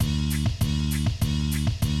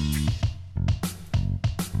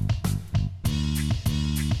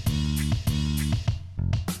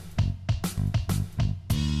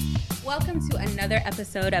Welcome to another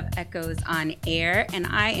episode of Echoes on Air, and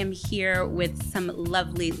I am here with some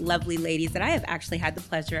lovely, lovely ladies that I have actually had the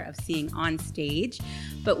pleasure of seeing on stage.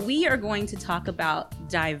 But we are going to talk about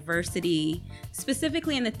diversity,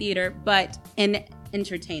 specifically in the theater, but in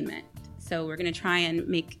entertainment. So we're going to try and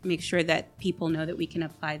make sure that people know that we can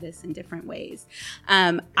apply this in different ways.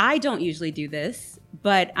 I don't usually do this,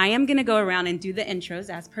 but I am going to go around and do the intros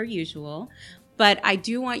as per usual. But I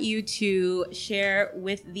do want you to share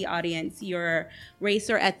with the audience your race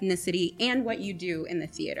or ethnicity and what you do in the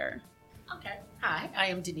theater. Okay. Hi, I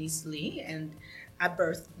am Denise Lee, and I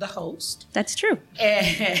birthed the host. That's true.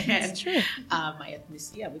 And That's true. My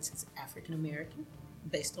ethnicity, I would say, is African American,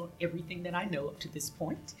 based on everything that I know up to this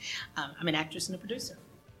point. I'm an actress and a producer.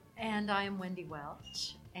 And I am Wendy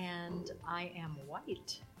Welch, and I am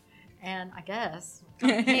white. And I guess,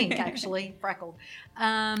 pink actually, freckled.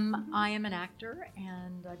 I am an actor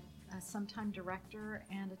and a sometime director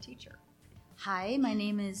and a teacher. Hi, my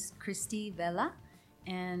name is Christy Vela,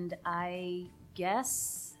 and I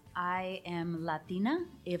guess I am Latina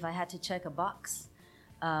if I had to check a box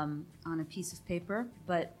on a piece of paper.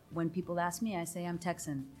 But when people ask me, I say I'm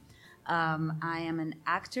Texan. I am an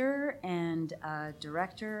actor and a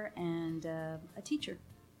director and a teacher.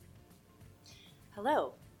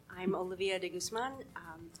 Hello. I'm Olivia de Guzman.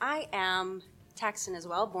 I am Texan as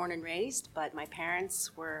well, born and raised, but my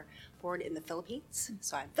parents were born in the Philippines,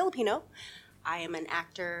 so I'm Filipino. I am an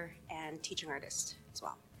actor and teaching artist as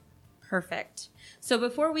well. Perfect. So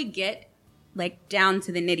before we get down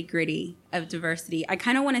to the nitty-gritty of diversity, I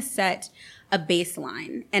kind of want to set a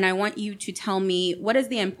baseline, and I want you to tell me, what is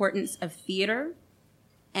the importance of theater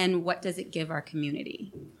and what does it give our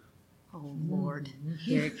community? Oh, Lord.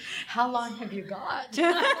 How long have you got?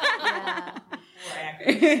 I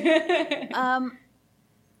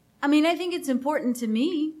think it's important to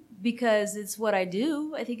me because it's what I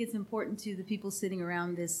do. I think it's important to the people sitting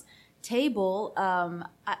around this table. I'm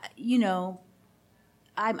going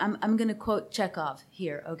to quote Chekhov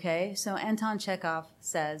here, okay? So Anton Chekhov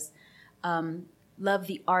says, love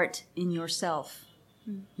the art in yourself,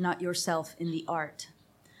 not yourself in the art.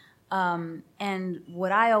 And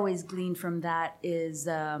what I always glean from that is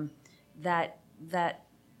that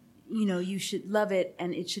you should love it,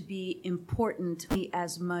 and it should be important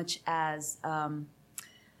as much as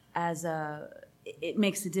it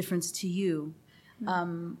makes a difference to you.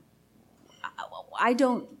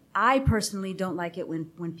 I personally don't like it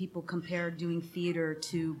when people compare doing theater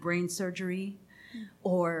to brain surgery,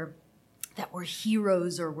 or that we're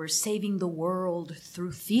heroes or we're saving the world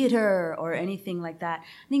through theater or anything like that.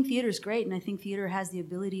 I think theater is great, and I think theater has the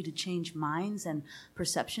ability to change minds and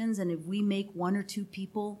perceptions. And if we make one or two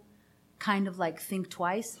people kind of think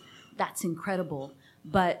twice, that's incredible.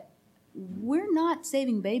 But we're not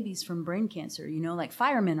saving babies from brain cancer,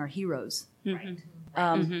 firemen are heroes. Right.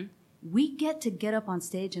 We get up on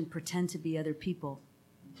stage and pretend to be other people,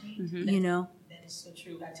 That is so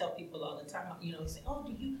true. I tell people all the time, they say, oh,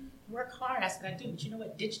 do you work hard? I said, I do. But you know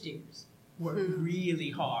what? Ditch diggers work really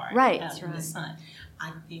hard out in the sun.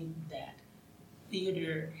 I think that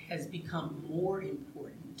theater has become more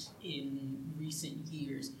important in recent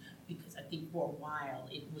years because I think for a while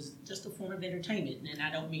it was just a form of entertainment. And I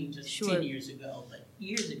don't mean just 10 years ago, but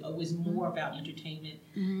years ago it was more about entertainment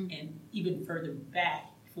and even further back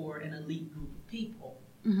for an elite group of people.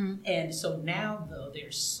 And so now, though,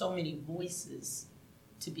 there's so many voices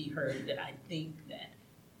to be heard that I think that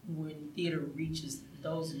when theater reaches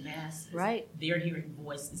those masses, they're hearing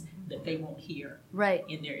voices that they won't hear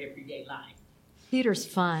in their everyday life. Theater's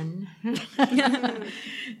fun,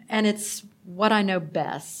 and it's what I know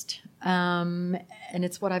best, and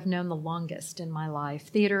it's what I've known the longest in my life,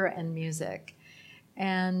 theater and music.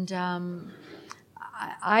 And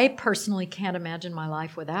I personally can't imagine my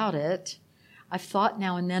life without it. I've thought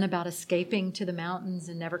now and then about escaping to the mountains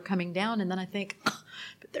and never coming down, and then I think,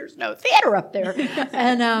 but there's no theater up there.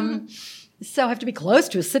 And so I have to be close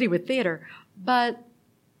to a city with theater. But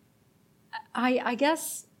I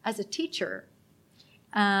guess as a teacher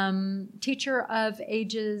of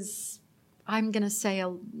ages, I'm going to say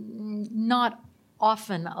not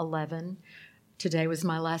often 11. Today was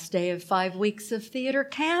my last day of 5 weeks of theater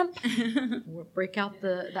camp. We'll break out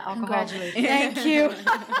the alcohol. Congratulations. Thank you.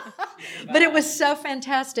 But it was so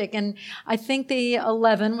fantastic. And I think the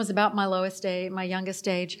 11 was about my lowest age, my youngest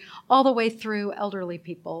age, all the way through elderly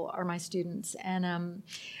people are my students. And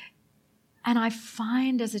I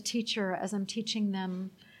find as a teacher, as I'm teaching them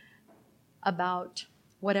about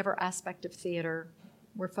whatever aspect of theater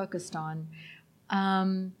we're focused on,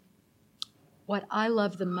 what I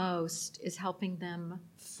love the most is helping them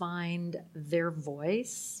find their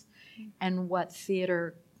voice and what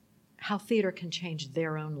theater how theater can change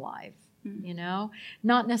their own life, you know,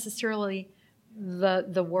 not necessarily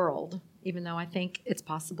the world, even though I think it's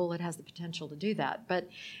possible it has the potential to do that. But,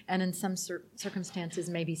 and in some circumstances,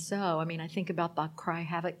 maybe so. I mean, I think about the Cry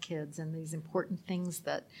Havoc kids and these important things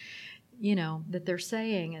that, you know, that they're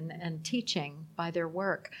saying and teaching by their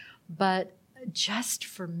work. But just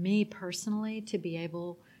for me personally to be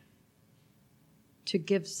able to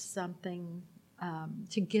give something,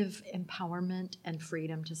 to give empowerment and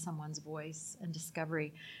freedom to someone's voice and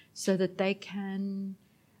discovery so that they can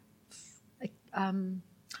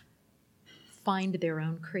find their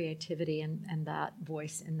own creativity and that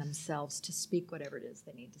voice in themselves to speak whatever it is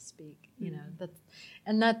they need to speak, you know,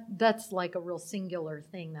 that's like a real singular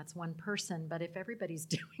thing. That's one person. But if everybody's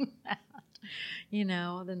doing that, you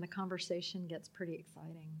know, then the conversation gets pretty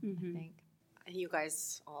exciting, I think. And you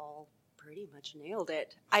guys all pretty much nailed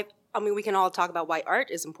it. I mean, we can all talk about why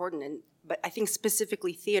art is important, but I think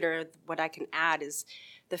specifically theater, what I can add is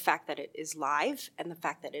the fact that it is live and the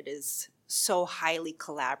fact that it is so highly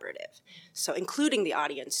collaborative. So including the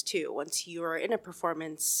audience too. Once you're in a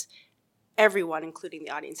performance, everyone, including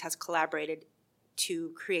the audience, has collaborated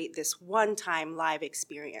to create this one-time live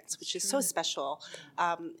experience, which is so special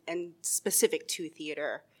and specific to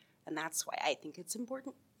theater. And that's why I think it's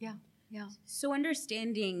important. Yeah. So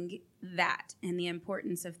understanding that and the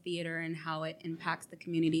importance of theater and how it impacts the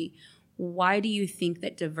community, why do you think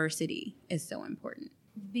that diversity is so important?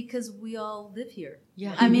 Because we all live here.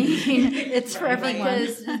 Yeah. I mean, it's for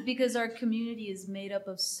everyone. Because our community is made up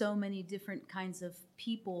of so many different kinds of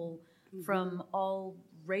people from all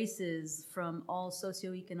races, from all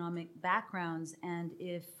socioeconomic backgrounds. And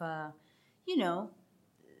if, you know,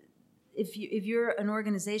 if you're an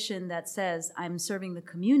organization that says, I'm serving the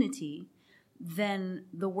community, then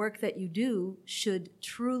the work that you do should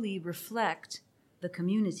truly reflect the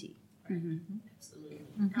community. Absolutely.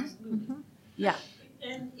 Absolutely. Yeah.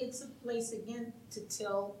 And it's a place, again, to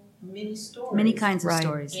tell many stories. Many kinds of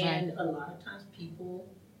stories. And a lot of times people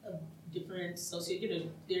of different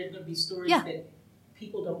there are going to be stories that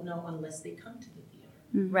people don't know unless they come to the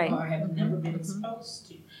theater. Or have never been exposed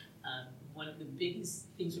to. One of the biggest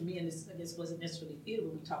things for me, and this I guess wasn't necessarily theater,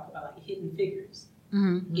 but we talk about like hidden figures.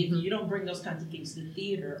 If you don't bring those kinds of things to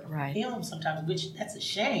theater or film sometimes, which that's a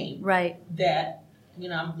shame. That, you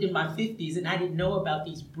know, I'm in my 50s and I didn't know about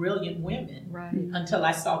these brilliant women until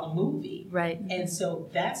I saw the movie. And so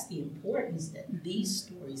that's the importance that these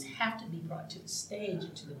stories have to be brought to the stage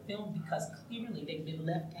and to the film, because clearly they've been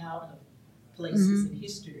left out of places in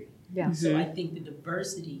history. So I think the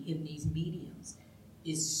diversity in these mediums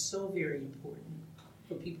is so very important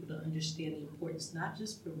for people to understand the importance, not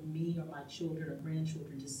just for me or my children or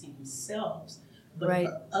grandchildren to see themselves, but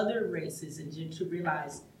for other races, and to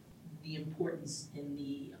realize the importance and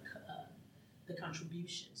the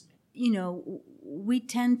contributions. You know, we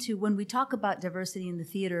tend to, when we talk about diversity in the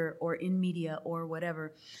theater or in media or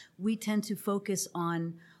whatever, we tend to focus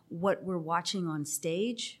on what we're watching on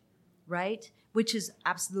stage, right? Which is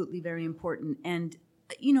absolutely very important. And,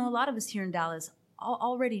 you know, a lot of us here in Dallas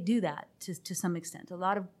already do that to some extent. A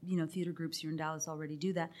lot of, you know, theater groups here in Dallas already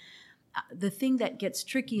do that. The thing that gets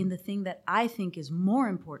tricky, and the thing that I think is more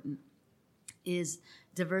important, is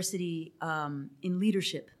diversity in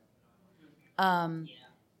leadership.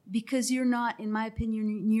 Because you're not, in my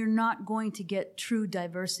opinion, you're not going to get true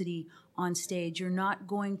diversity on stage. You're not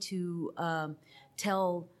going to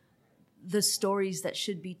tell the stories that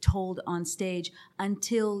should be told on stage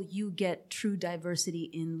until you get true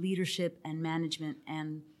diversity in leadership and management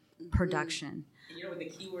and production. And you know what the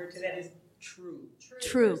key word to that is?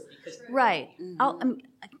 True. Right.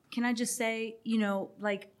 Can I just say, you know,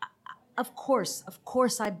 like, of course,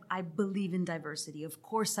 I believe in diversity. Of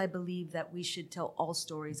course, I believe that we should tell all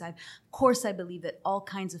stories. Of course, I believe that all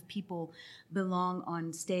kinds of people belong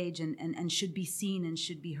on stage and should be seen and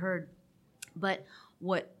should be heard. But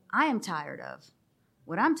what I'm tired of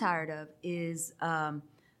is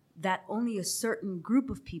that only a certain group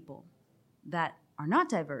of people that are not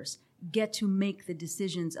diverse get to make the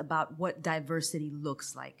decisions about what diversity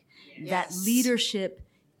looks like. Yes. That leadership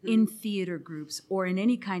in theater groups or in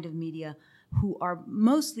any kind of media, who are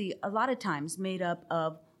mostly, a lot of times, made up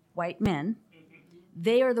of white men,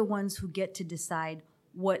 they are the ones who get to decide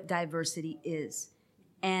what diversity is.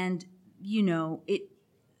 And, you know,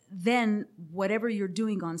 then whatever you're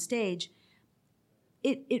doing on stage,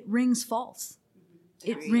 it rings false.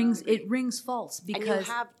 It rings false because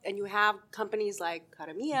and you have companies like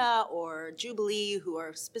Karamia or Jubilee who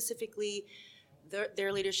are specifically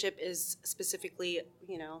their leadership is specifically,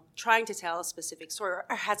 you know, trying to tell a specific story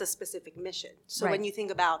or has a specific mission. So when you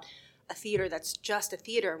think about a theater that's just a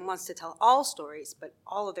theater and wants to tell all stories, but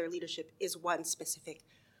all of their leadership is one specific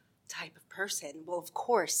type of person, well, of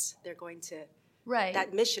course, they're going to,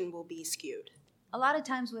 that mission will be skewed. A lot of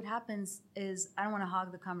times what happens is, I don't want to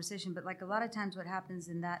hog the conversation, but like a lot of times what happens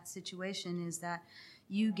in that situation is that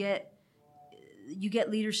you get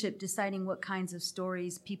leadership deciding what kinds of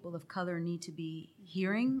stories people of color need to be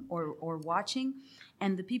hearing or watching.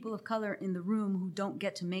 And the people of color in the room who don't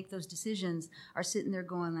get to make those decisions are sitting there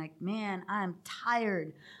going like, man, I'm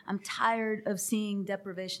tired. I'm tired of seeing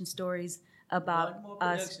deprivation stories about one more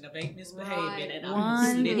production of Ain't Misbehaving, and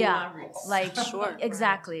sure,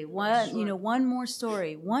 exactly. One more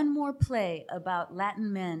story, one more play about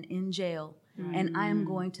Latin men in jail, and I'm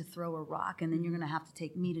going to throw a rock, and then you're going to have to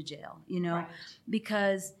take me to jail,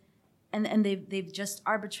 because, and they've just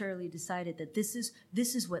arbitrarily decided that this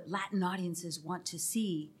is what Latin audiences want to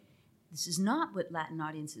see. This is not what Latin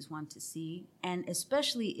audiences want to see, and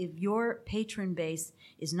especially if your patron base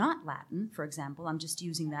is not Latin, for example, I'm just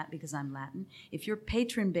using that because I'm Latin. If your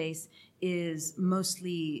patron base is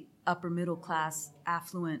mostly upper middle class,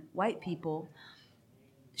 affluent white people,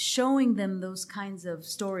 showing them those kinds of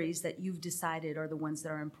stories that you've decided are the ones that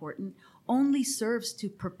are important only serves to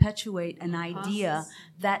perpetuate an idea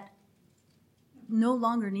that no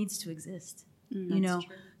longer needs to exist. True.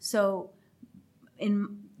 So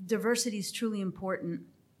diversity is truly important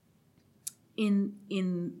in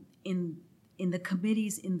the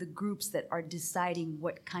committees, in the groups that are deciding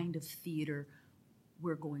what kind of theater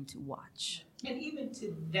we're going to watch. And even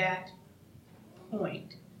to that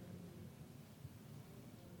point,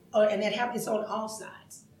 and that happens on all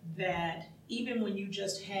sides, that even when you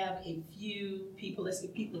just have a few people, let's say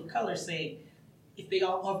people of color, say, if they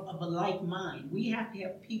are of a like mind, we have to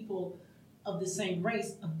have people of the same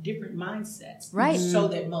race of different mindsets, right? So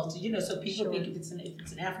that so people think if it's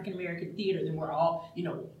an African American theater, then we're all,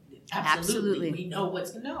 absolutely. We know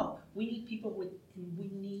what's no. We need people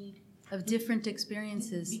of different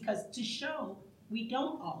experiences, because to show we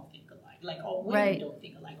don't all think alike. Like all women don't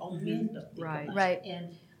think alike, all men don't think alike, right?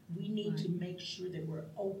 And we need to make sure that we're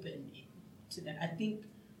open to that. I think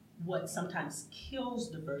what sometimes kills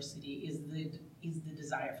diversity is the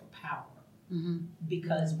desire for power. Mm-hmm.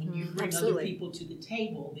 Because when you bring other people to the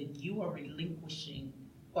table, then you are relinquishing,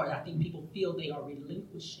 or I think people feel they are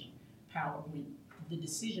relinquishing power when the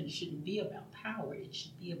decision shouldn't be about power. It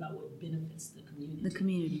should be about what benefits the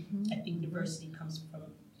community. Mm-hmm. I think diversity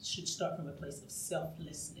should start from a place of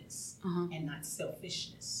selflessness and not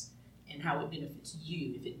selfishness, and how it benefits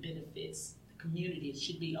you. If it benefits the community, it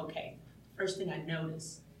should be, okay, first thing I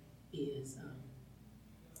notice is,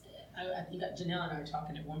 I think Janelle and I were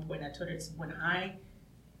talking at one point, and I told her, when I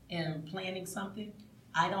am planning something,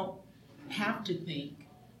 I don't have to think,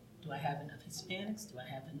 do I have enough Hispanics? Do I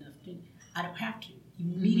have enough? I don't have to.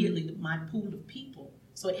 Immediately, my pool of people.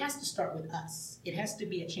 So it has to start with us. It has to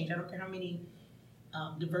be a change. I don't care how many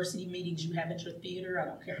diversity meetings you have at your theater. I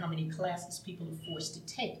don't care how many classes people are forced to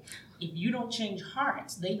take. If you don't change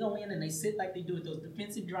hearts, they go in and they sit like they do at those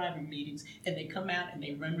defensive driving meetings, and they come out and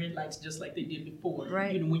they run red lights just like they did before.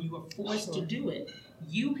 Right. When you are forced to do it,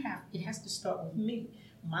 it has to start with me.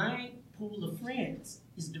 My pool of friends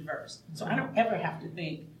is diverse. So I don't ever have to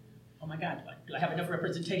think, oh my God, do I have enough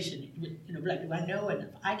representation? Black, do I know enough?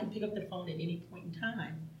 I can pick up the phone at any point in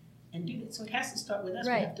time and do that. So it has to start with us.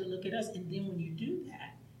 Right. We have to look at us. And then when you do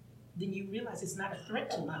that, then you realize it's not a threat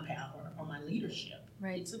to my power or my leadership.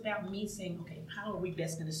 Right. It's about me saying, okay, how are we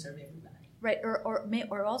best going to serve everybody? Right.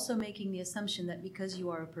 Or also making the assumption that because you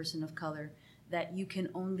are a person of color, that you can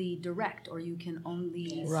only direct or you can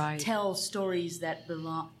only tell stories that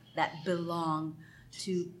belong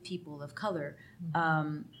to people of color.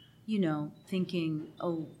 Thinking,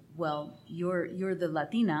 oh, well, you're the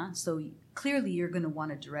Latina, so clearly you're going to want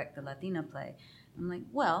to direct the Latina play. I'm like,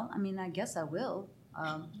 well, I mean, I guess I will.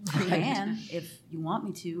 I can if you want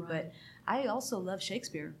me to, but I also love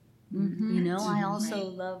Shakespeare. Mm-hmm. I also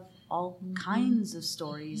love all kinds of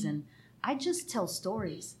stories, and I just tell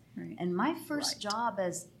stories. Right. And my first job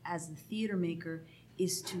as a theater maker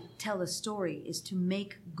is to tell a story, is to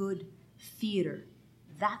make good theater.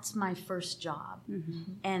 That's my first job.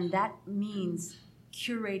 Mm-hmm. And that means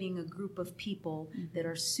curating a group of people that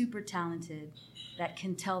are super talented, that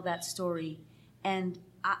can tell that story. And,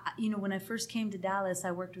 when I first came to Dallas,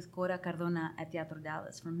 I worked with Cora Cardona at Teatro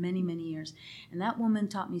Dallas for many, many years. And that woman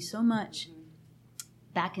taught me so much.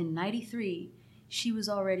 Back in 93, she was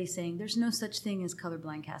already saying, there's no such thing as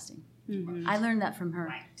colorblind casting. Mm-hmm. I learned that from her.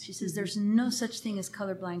 Right. She says, there's no such thing as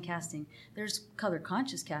colorblind casting. There's color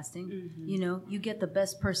conscious casting. Mm-hmm. You get the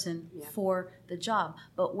best person for the job.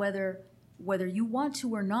 But whether whether you want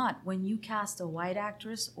to or not, when you cast a white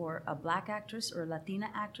actress or a black actress or a Latina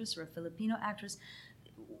actress or a Filipino actress,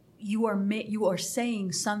 you are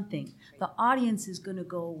saying something. The audience is going to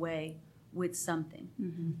go away with something.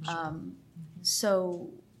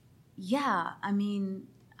 So, yeah, I mean,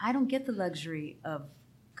 I don't get the luxury of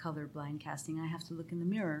colorblind casting. I have to look in the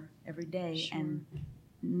mirror every day and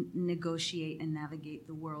negotiate and navigate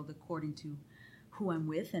the world according to who I'm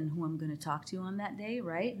with and who I'm going to talk to on that day,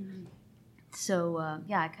 right? So,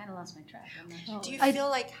 I kind of lost my track. I'm not sure. Do you feel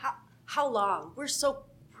like how long?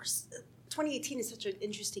 2018 is such an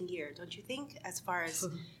interesting year, don't you think? As far as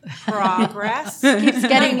progress, Keeps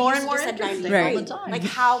getting more and You more just said interesting 93. all the time. Like,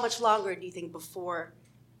 how much longer do you think before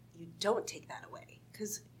you don't take that away?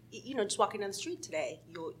 Because just walking down the street today,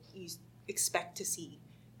 you expect to see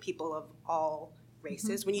people of all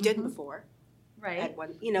races when you didn't before. Right. At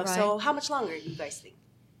one, So how much longer do you guys think?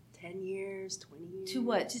 10 years, 20 years? To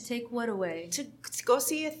what? To take what away? To go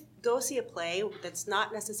see a play that's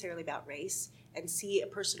not necessarily about race and see a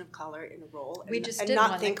person of color in a role. We just and did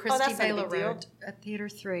not one think, that Christy that's not a Baylor big deal. wrote at Theater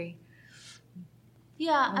 3.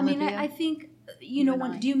 Yeah, I mean, Olivia? I think,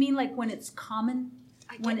 do you mean like when it's common?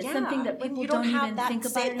 When it's something that When people you don't don't have even that think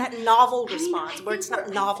about? that novel I mean, response I where think it's not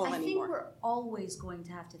we're- novel I think anymore. we're always going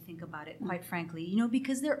to have to think about it, quite frankly,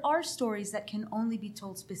 because there are stories that can only be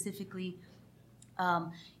told specifically,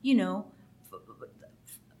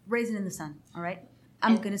 Raisin in the Sun, all right?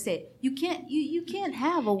 I'm going to say it. You can't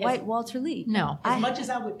have a white Walter Lee. No. As much as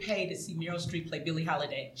I would pay to see Meryl Streep play Billie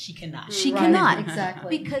Holiday, she cannot. She Right, cannot.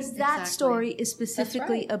 exactly. Because that Exactly. story is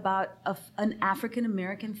specifically right. about an African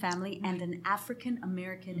American family and an African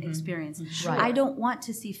American experience. Right. I don't want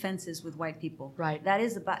to see Fences with white people. Right. That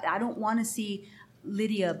is about. I don't want to see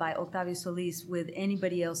Lydia by Octavio Solis with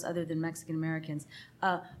anybody else other than Mexican Americans.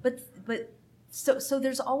 So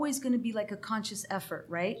there's always going to be like a conscious effort,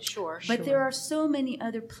 right? Sure. But there are so many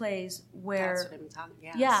other plays where That's what I'm talking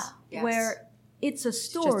about. Yes. where it's a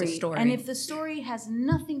story, story. and if the story has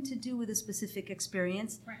nothing to do with a specific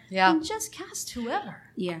experience, Yeah. then just cast whoever.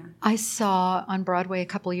 Yeah. I saw on Broadway a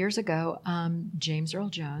couple of years ago James Earl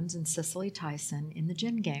Jones and Cicely Tyson in The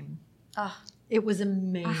Gin Game. It was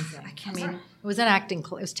amazing. I mean, it was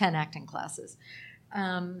it was 10 acting classes,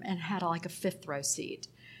 and had like a fifth row seat.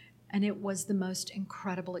 And it was the most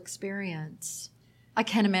incredible experience. I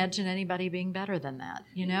can't imagine anybody being better than that,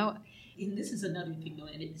 And this is another thing, though,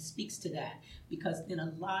 and it speaks to that, because then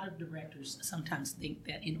a lot of directors sometimes think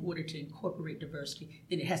that in order to incorporate diversity,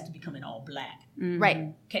 then it has to become an all black.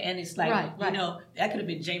 Right. Okay, and it's like, Right. that could have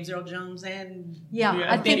been James Earl Jones and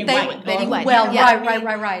I Betty think they White. Betty White. Well, Yeah.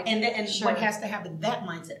 right. And Sure. what has to happen, that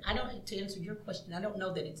mindset. To answer your question, I don't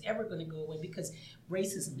know that it's ever going to go away, because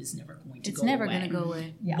racism is never going to It's go never away. going to go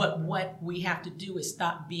away. Yeah. But what we have to do is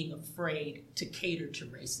stop being afraid to cater to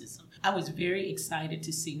racism. I was very excited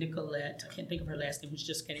to see Nicolette, I can't think of her last name, who's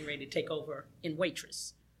just getting ready to take over in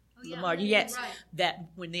Waitress. Lamar, yes. right. That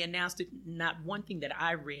when they announced it, not one thing that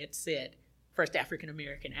I read said first African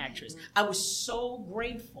American actress. I was so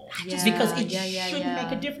grateful Yeah, because it yeah, shouldn't yeah.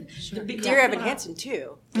 make a difference. The big Dear Evan Hansen,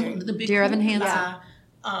 too. the big Dear Evan hoopla, Hansen.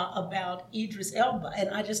 about Idris Elba, and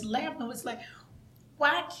I just laughed. And I was like,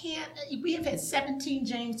 why can't we have had 17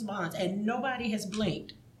 James Bonds and nobody has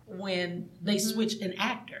blinked when they switch an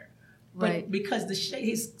actor? But Right. because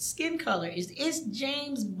his skin color is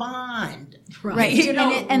James Bond, Right. You know,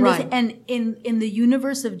 Right. And in the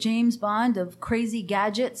universe of James Bond, of crazy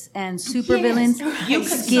gadgets and supervillains, You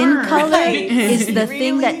skin concerned. color Right. is the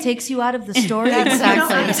thing Really? that takes you out of the story.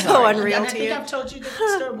 Exactly. I'm It's so sorry. unreal And I to think you. I've told you the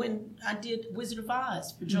story when I did Wizard of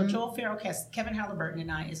Oz. For Joel Farrell cast Kevin Halliburton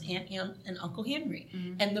and I as Aunt Em and Uncle Henry.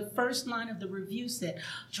 And the first line of the review said,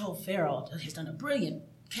 Joel Farrell has done a brilliant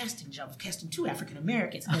casting job of casting two African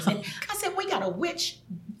Americans. I said, we got a witch,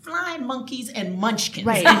 flying monkeys, and munchkins.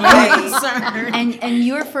 Right. And you're concerned. And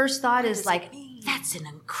your first thought is like, that's an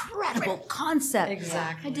incredible concept.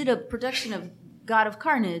 Exactly. I did a production of God of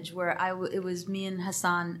Carnage where it was me and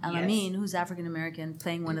Hassan Alamin, who's African American,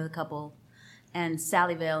 playing one of the couple, and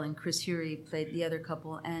Sally Vale and Chris Hury played the other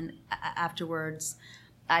couple. And afterwards,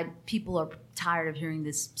 people are tired of hearing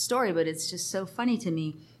this story, but it's just so funny to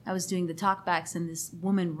me. I was doing the talkbacks, and this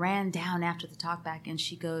woman ran down after the talkback, and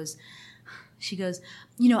she goes,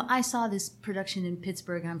 I saw this production in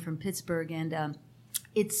Pittsburgh. I'm from Pittsburgh, and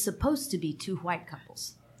it's supposed to be two white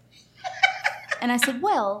couples. And I said,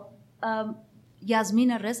 well,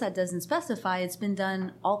 Yasmina Reza doesn't specify. It's been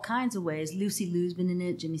done all kinds of ways. Lucy Liu's been in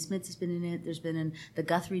it. Jimmy Smits has been in it. There's been the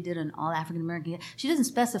Guthrie did an all African American. She doesn't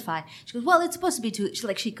specify. She goes, well, it's supposed to be two.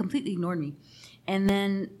 She completely ignored me. And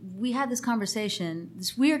then we had this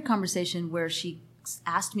weird conversation where she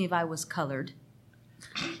asked me if I was colored.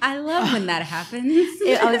 I love when that happens.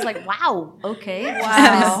 I was like, wow, okay.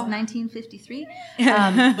 Wow. 1953.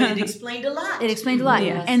 But it explained a lot. It explained a lot.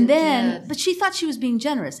 Yes, and it then, did. but she thought she was being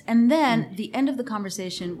generous. And then the end of the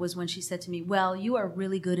conversation was when she said to me, well, you are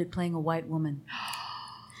really good at playing a white woman.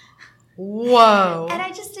 Whoa. And I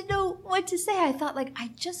just didn't know what to say. I thought, like,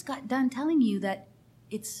 I just got done telling you that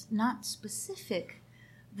it's not specific,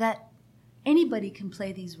 that anybody can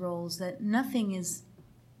play these roles, that nothing is.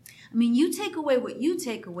 I mean, you take away what you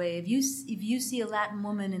take away. If you see a Latin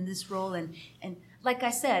woman in this role, and like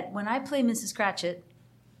I said, when I play Mrs. Cratchit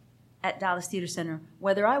at Dallas Theater Center,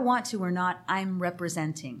 whether I want to or not, I'm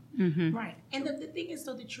representing. Mm-hmm. Right. And the thing is,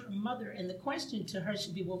 though, that you're a mother, and the question to her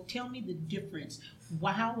should be, well, tell me the difference.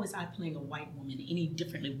 How was I playing a white woman any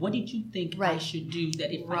differently? What did you think I should do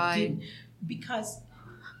that if I didn't? Because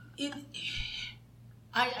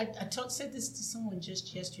I said this to someone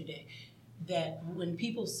just yesterday, that when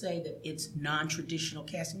people say that it's non-traditional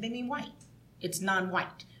casting, they mean white. It's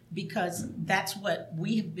non-white, because that's what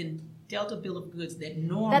we have been dealt a bill of goods that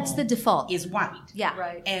normal. That's the default. Is white. Yeah.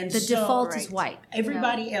 Right. And the default is white.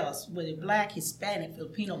 Everybody else, whether black, Hispanic,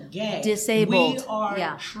 Filipino, gay, disabled,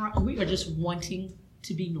 we are just wanting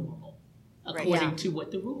to be normal according to what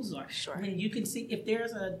the rules are. Sure. When you can see, if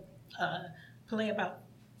there's a play about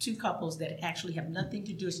two couples that actually have nothing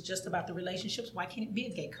to do, it's just about the relationships, why can't it be a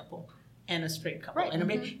gay couple and a straight couple? Right. And I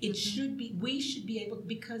mean, it should be, we should be able,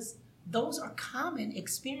 because those are common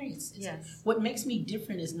experiences. Yes. What makes me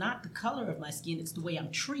different is not the color of my skin, it's the way I'm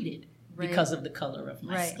treated because of the color of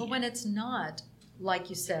my skin. But when it's not, like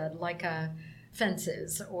you said, like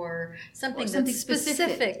fences or something something that's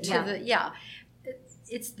specific to yeah.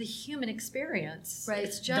 it's the human experience. Right.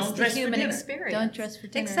 It's just Don't the dress for human dinner. experience. Don't dress for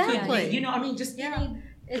dinner. Exactly. You know, I mean, just any,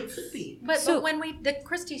 it It's, could be. but when the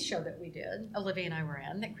Christie show that we did, Olivia and I were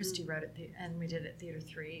in, that Christie wrote at and we did at Theater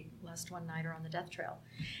 3, Last One Nighter on the Death Trail.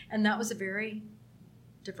 And that was a very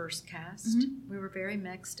diverse cast. We were very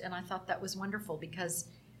mixed, and I thought that was wonderful because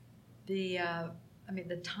the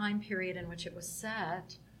time period in which it was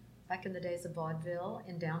set, back in the days of vaudeville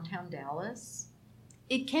in downtown Dallas.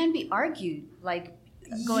 It can be argued, like,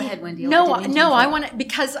 go ahead, Wendy. I want to,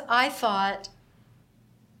 because I thought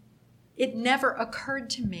it never occurred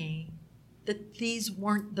to me that these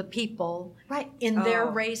weren't the people in their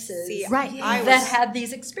races that had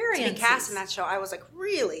these experiences. To be cast in that show, I was like,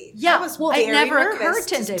 really? Yeah, I was it never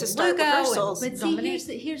nervous occurred to start Lugo rehearsals. But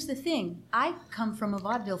see, here's the thing. I come from a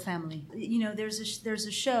vaudeville family. You know, there's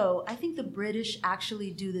a show. I think the British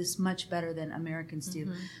actually do this much better than Americans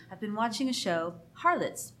do. I've been watching a show,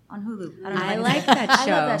 Harlots, on Hulu. I like that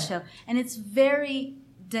show. I love that show, and it's very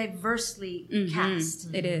diversely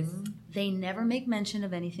cast. It is. They never make mention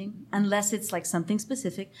of anything unless it's like something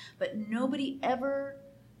specific, but nobody ever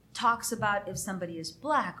talks about if somebody is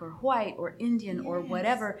black or white or Indian or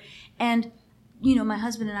whatever. And, you know, my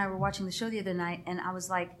husband and I were watching the show the other night, and I was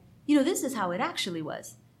like, you know, this is how it actually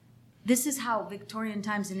was. This is how Victorian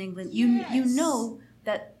times in England, you know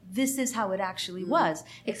that this is how it actually was.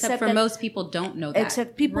 Except for most people don't know that.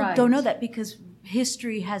 Except people don't know that because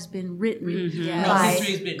history has been written history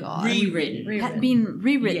has been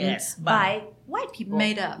rewritten. By white people.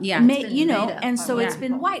 Made up. Yeah. And so it's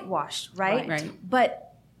been whitewashed, right?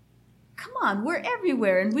 But come on, we're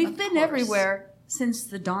everywhere, and we've been everywhere since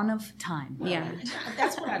the dawn of time. Yeah.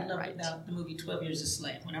 That's what I loved about the movie 12 Years a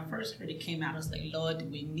Slave. When I first heard it came out, I was like, Lord, do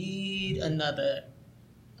we need another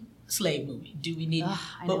slave movie? Do we need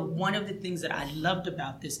But one of the things that I loved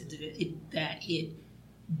about this is that it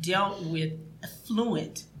dealt with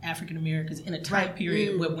affluent African Americans in a time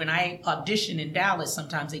period where when I audition in Dallas,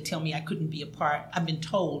 sometimes they tell me I couldn't be a part. I've been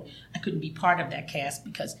told I couldn't be part of that cast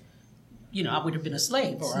because, you know, I would have been a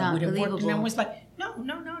slave or I would have worked. And I was like, no.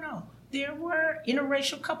 There were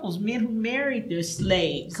interracial couples, men who married their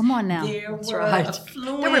slaves. Come on now. There were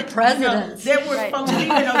affluent. There were presidents. There were folks,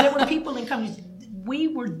 there were people in companies. We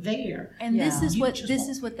were there. And this is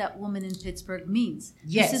what that woman in Pittsburgh means.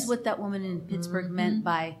 Yes. This is what that woman in Pittsburgh meant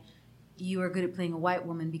by you are good at playing a white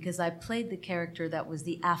woman, because I played the character that was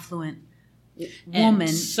the affluent woman in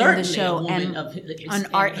the show and an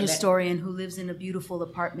art historian who lives in a beautiful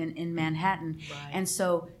apartment in Manhattan. And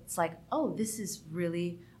so it's like, oh, this is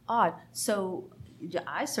really odd. So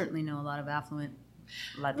I certainly know a lot of affluent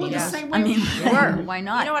Latinos. Well, the same way why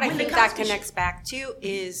not? You know what I think that connects back to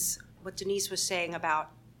is what Denise was saying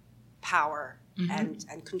about power and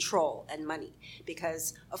control and money.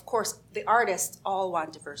 Because, of course, the artists all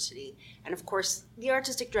want diversity. And, of course, the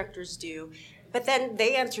artistic directors do. But then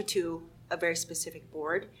they answer to a very specific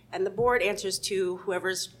board. And the board answers to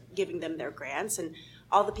whoever's giving them their grants. And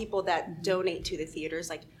all the people that donate to the theaters,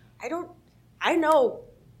 like, I know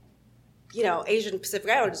Asian Pacific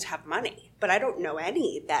Islanders have money, but I don't know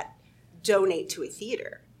any that donate to a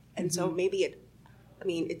theater. And so maybe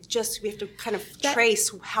it's just, we have to kind of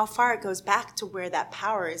trace how far it goes back to where that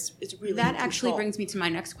power is really That actually brings me to my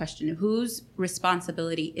next question. Whose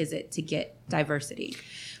responsibility is it to get diversity?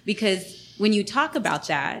 Because when you talk about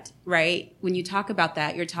that, right,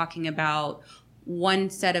 you're talking about one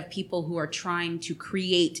set of people who are trying to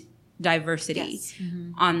create diversity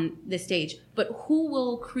on the stage. But who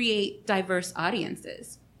will create diverse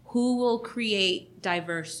audiences? Who will create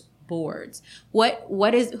diverse boards?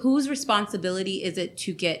 Whose responsibility is it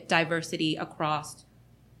to get diversity across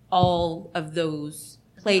all of those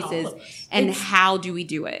places, and how do we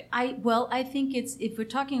do it? I think if we're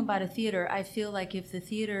talking about a theater, I feel like if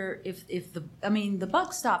the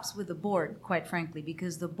buck stops with the board, quite frankly,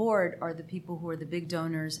 because the board are the people who are the big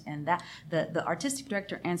donors, and that the artistic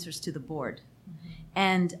director answers to the board,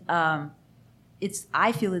 and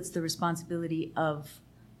I feel it's the responsibility of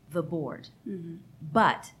the board,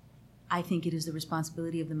 but I think it is the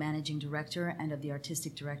responsibility of the managing director and of the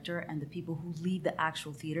artistic director and the people who lead the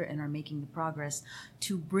actual theater and are making the progress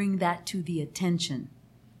to bring that to the attention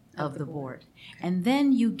of the board. And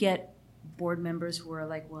then you get board members who are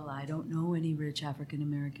like, well, I don't know any rich African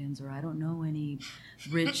Americans, or I don't know any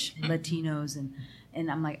rich Latinos.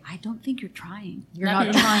 And I'm like, I don't think you're trying. You're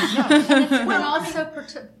not trying. And also,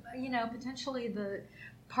 potentially the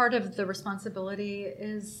part of the responsibility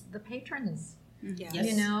is the patrons. Yes.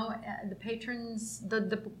 The patrons,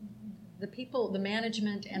 the people, the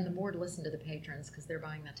management and the board listen to the patrons because they're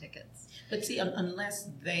buying the tickets. But see, unless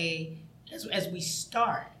they, as we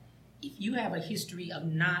start, if you have a history of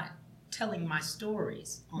not telling my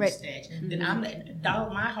stories on stage, then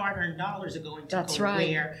my hard-earned dollars are going to go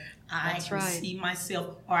where I can see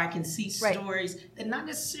myself, or I can see stories that not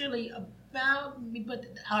necessarily about me, but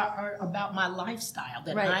are about my lifestyle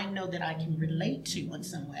that I know that I can relate to in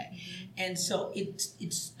some way. And so it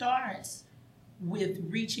starts with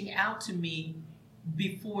reaching out to me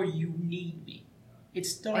before you need me. It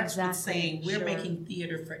starts with saying we're making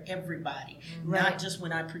theater for everybody, not just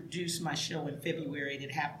when I produce my show in February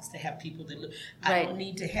that happens to have people that look. I don't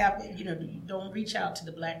need to have, don't reach out to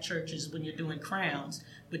the black churches when you're doing crowns,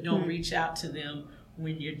 but don't reach out to them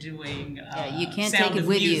when you're doing you can't Sound take it of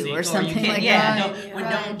with Music, you or something like that.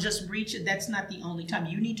 Don't just reach it. That's not the only time.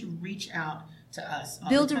 You need to reach out to us.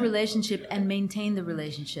 Build a relationship and maintain the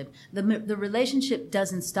relationship. The relationship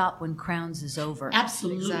doesn't stop when Crowns is over.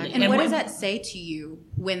 Absolutely. Exactly. And what does that say to you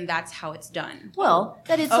when that's how it's done? Well,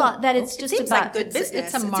 that it's just seems about like good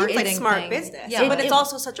business. It's a marketing it seems like smart thing. business. Yeah. But it's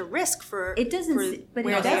also such a risk for it doesn't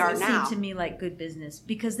where they are now. Seem to me like good business,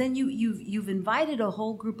 because then you've invited a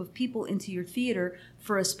whole group of people into your theater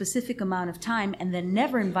for a specific amount of time and then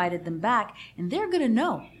never invited them back, and they're going to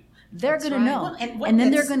know. They're going to know, well, and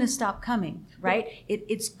then they're going to stop coming. Right?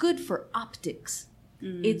 It's good for optics.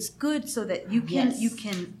 It's good so that you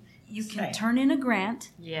can turn in a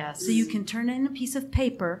grant. Yes. So you can turn in a piece of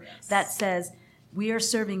paper that says we are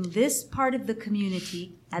serving this part of the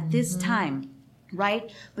community at this time, right?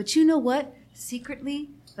 But you know what? Secretly,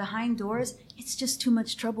 behind doors, it's just too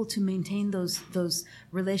much trouble to maintain those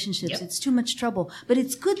relationships. It's too much trouble. But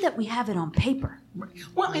it's good that we have it on paper.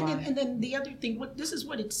 Well, and then the other thing, this is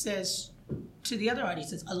what it says to the other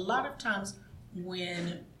audiences. A lot of times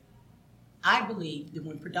when I believe that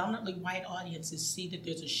when predominantly white audiences see that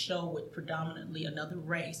there's a show with predominantly another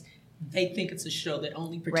race, they think it's a show that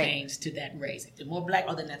only pertains to that race. If they're more black,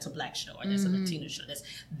 then that's a black show, or that's a Latino show.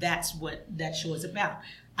 That's what that show is about.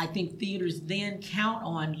 I think theaters then count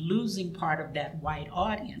on losing part of that white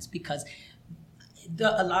audience because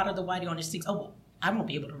a lot of the white audience thinks, oh, well, I won't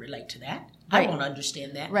be able to relate to that. I won't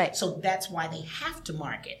understand that. Right. So that's why they have to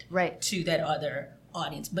market to that other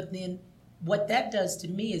audience. But then what that does to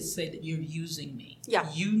me is say that you're using me. Yeah.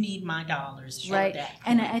 You need my dollars. Right.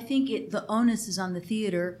 And I think the onus is on the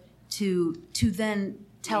theater to then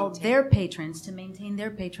tell their patrons, to maintain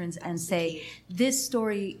their patrons and say, this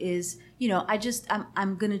story is,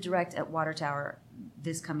 I'm going to direct at Water Tower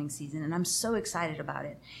this coming season, and I'm so excited about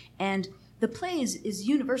it. And the play is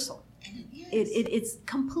universal. It's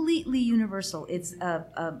completely universal. It's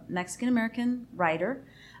a Mexican-American writer.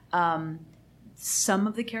 Some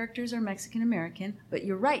of the characters are Mexican-American, but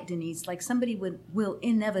you're right, Denise. Like somebody will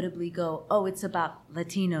inevitably go, oh, it's about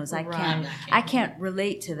Latinos. I can't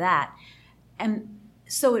relate to that. And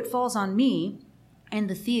so it falls on me and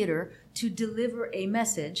the theater to deliver a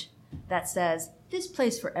message that says, this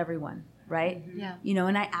play's for everyone. Right? Yeah.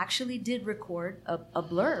 And I actually did record a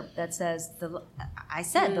blurb that says, the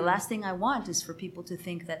last thing I want is for people to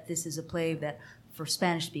think that this is a play that for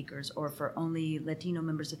Spanish speakers or for only Latino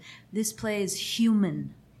members. This play is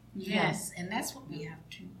human. Yes, and that's what we have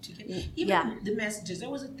to get. Even the messages. There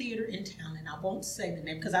was a theater in town, and I won't say the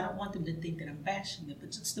name because I don't want them to think that I'm bashing them,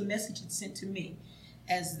 but just the message it sent to me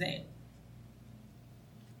as they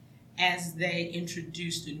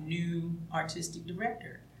introduced a new artistic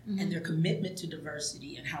director and their commitment to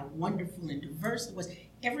diversity and how wonderful and diverse it was.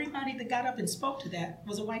 Everybody that got up and spoke to that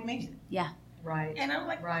was a white man. Yeah. Right. And I'm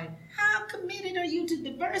like, how committed are you to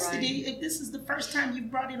diversity if this is the first time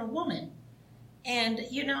you've brought in a woman? And,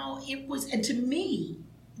 it was, and to me,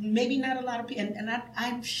 maybe not a lot of people, and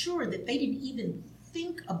I'm sure that they didn't even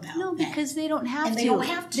think about that. No, because they don't have to. They don't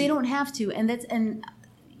have to. They don't have to. And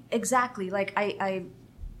exactly, like I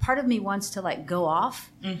part of me wants to like go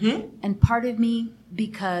off, and part of me,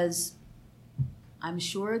 because I'm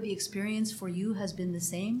sure the experience for you has been the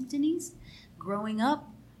same, Denise. Growing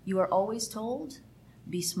up, you are always told,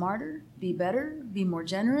 be smarter, be better, be more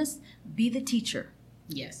generous, be the teacher.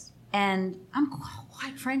 Yes. And I'm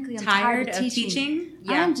quite frankly, I'm tired of teaching.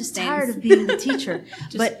 Yeah, I'm just tired of being the teacher.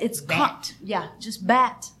 But it's caught. Yeah, just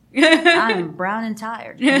bat. I'm brown and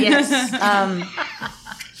tired. Yes.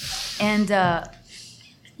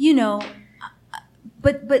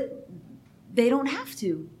 But they don't have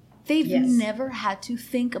to. They've never had to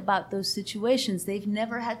think about those situations. They've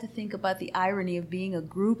never had to think about the irony of being a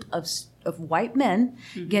group of white men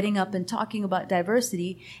getting up and talking about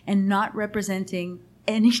diversity and not representing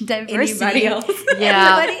any diversity. Anybody else.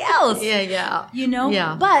 Everybody else. Yeah.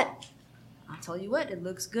 Yeah. But I'll tell you what, it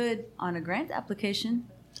looks good on a grant application.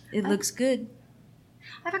 It looks good.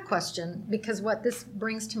 I have a question, because what this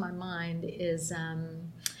brings to my mind is,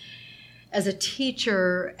 as a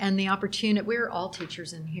teacher and the opportunity, we're all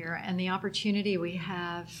teachers in here, and the opportunity we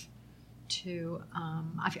have to,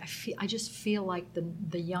 I just feel like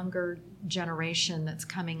the younger generation that's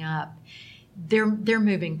coming up, they're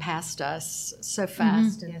moving past us so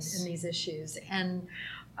fast in these issues, and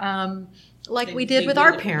we did with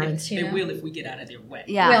our parents. They will if we get out of their way.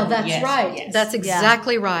 Yeah. Well, that's right. Yes. That's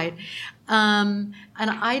exactly right. And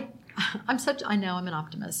I know I'm an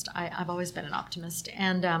optimist. I've always been an optimist,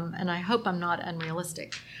 and I hope I'm not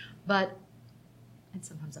unrealistic, and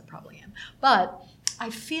sometimes I probably am. But I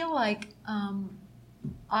feel like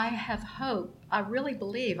I have hope. I really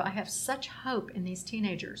believe I have such hope in these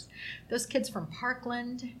teenagers. Those kids from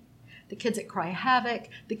Parkland, the kids at Cry Havoc,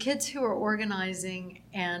 the kids who are organizing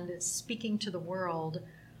and speaking to the world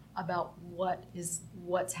about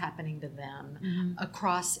what's happening to them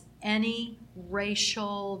across any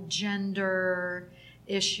racial, gender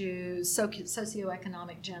issues,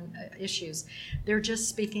 socioeconomic issues. They're just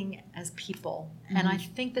speaking as people. And I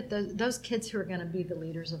think that those kids who are going to be the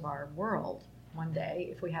leaders of our world one day,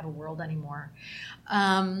 if we have a world anymore,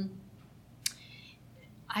 I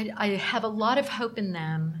have a lot of hope in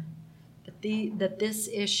them that this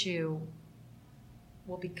issue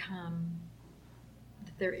will become,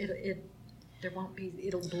 it'll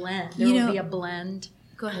blend. There will be a blend.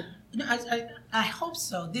 Go ahead. I hope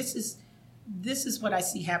so. This is what I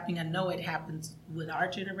see happening. I know it happens with our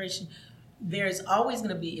generation. There's always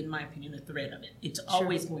going to be, in my opinion, a thread of it. It's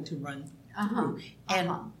always going to run through.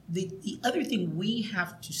 And the other thing we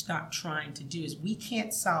have to stop trying to do is we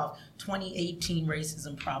can't solve 2018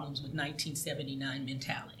 racism problems with 1979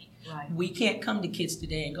 mentality. Right. We can't come to kids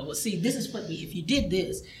today and go, well, see, this is if you did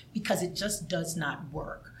this, because it just does not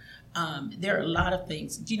work. There are a lot of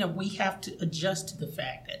things. We have to adjust to the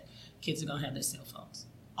fact that kids are going to have their cell phones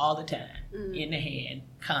all the time in the hand,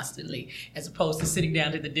 constantly, as opposed to sitting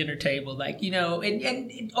down to the dinner table,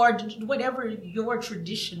 and or whatever your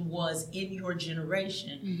tradition was in your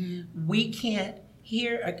generation. We can't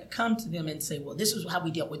come to them and say, well, this is how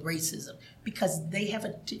we dealt with racism, because they have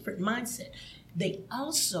a different mindset. They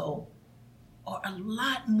also are a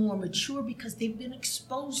lot more mature because they've been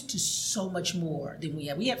exposed to so much more than we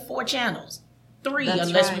have. We had 4 channels. 3, That's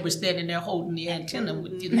unless right. we were standing there holding the antenna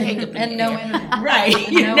with the leg up in And the no air. internet. Right.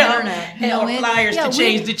 No internet. Or flyers to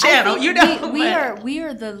change the channel. We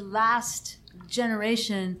are the last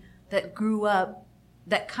generation that grew up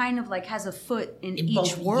that kind of like has a foot in each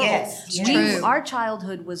both, world. yes. True. Our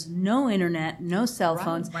childhood was no internet, no cell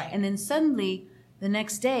phones, right. and then suddenly the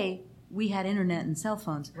next day we had internet and cell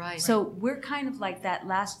phones. Right. So we're kind of like that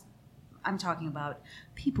last. I'm talking about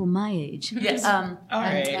people my age. Yes. All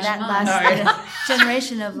right. That All last right.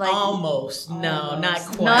 generation of like. Almost. No, not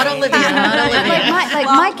quite. Not Olivia.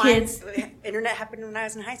 My kids. Internet happened when I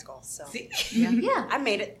was in high school, so Yeah. I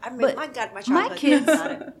made it. But my childhood. my kids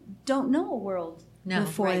got it. don't know a world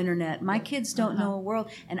before right. internet. My kids don't know a world,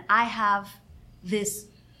 and I have this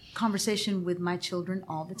conversation with my children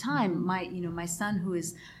all the time. My son,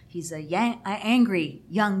 he's a angry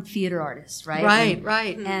young theater artist, right?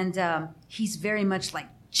 Right. And he's very much like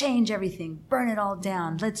change everything, burn it all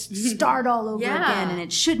down, let's start all over again, and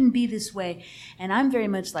it shouldn't be this way. And I'm very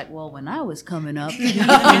much like, well, when I was coming up,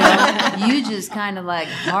 you just kind of like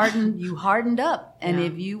hardened up. And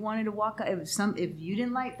if you wanted to walk, if you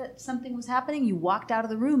didn't like that something was happening, you walked out of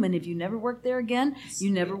the room. And if you never worked there again, you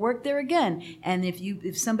never worked there again. And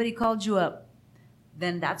if somebody called you up,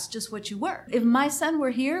 then that's just what you were. If my son were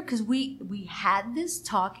here, because we had this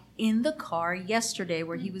talk in the car yesterday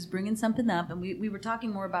where he was bringing something up, and we were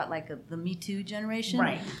talking more about like the Me Too generation,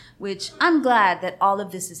 right? Which I'm glad that all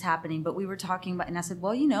of this is happening, but we were talking about, and I said,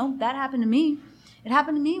 well, that happened to me. It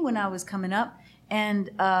happened to me when I was coming up, and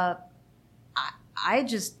I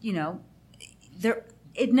just,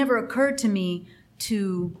 it never occurred to me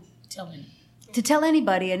to tell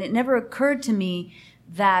anybody, and it never occurred to me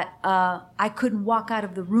that I couldn't walk out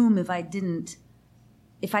of the room if I didn't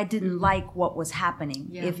like what was happening.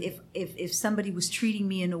 Yeah. If somebody was treating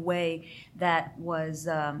me in a way that was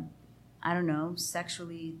I don't know,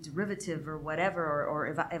 sexually derivative or whatever, or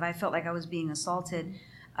if I felt like I was being assaulted,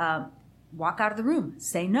 walk out of the room,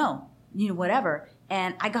 say no, whatever.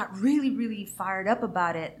 And I got really, really fired up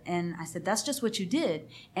about it, and I said, that's just what you did,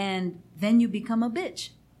 and then you become a bitch.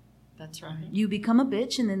 That's right. You become a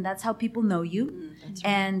bitch, and then that's how people know you. That's right.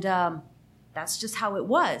 And that's just how it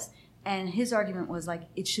was. And his argument was like,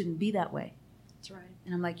 it shouldn't be that way. That's right.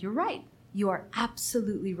 And I'm like, you're right. You are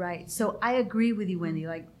absolutely right. So I agree with you, Wendy.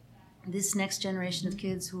 Like, this next generation of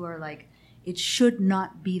kids who are like, it should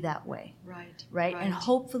not be that way. Right? And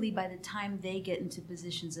hopefully by the time they get into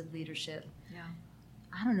positions of leadership,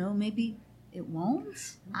 I don't know, maybe it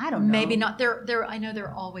won't? I don't know. Maybe not. I know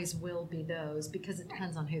there always will be those, because it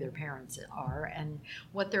depends on who their parents are and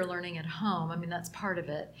what they're learning at home. I mean, that's part of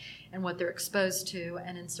it, and what they're exposed to.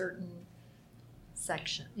 And in certain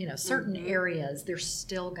certain areas, they're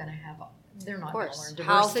still going to have. They're not going to learn diversity.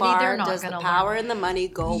 How far they're not does the power and the money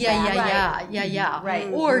go back? Right.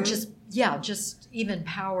 Or just even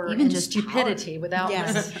power and stupidity without.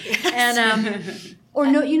 Yes. And or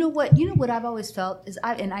no, you know what I've always felt is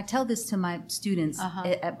I tell this to my students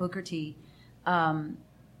at Booker T. I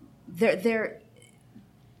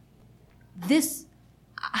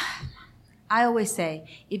always say,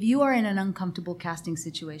 if you are in an uncomfortable casting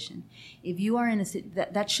situation, if you are in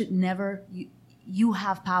that should never, you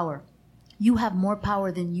have power. You have more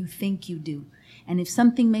power than you think you do. And if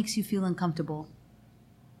something makes you feel uncomfortable,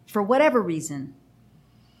 for whatever reason,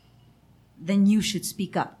 then you should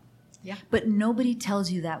speak up. Yeah. But nobody tells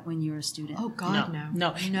you that when you're a student. Oh, God,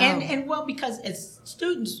 no. And well, because as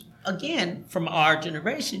students, again, from our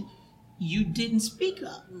generation, you didn't speak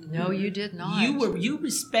up. No, you did not. You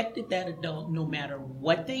respected that adult no matter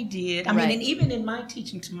what they did. I mean, and even in my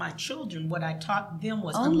teaching to my children, what I taught them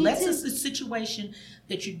was, unless it's a situation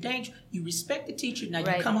that you're dangerous, you respect the teacher. Now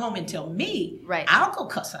you come home and tell me, I'll go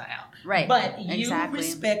cuss her out. Right. But you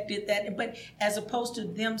respected that. But as opposed to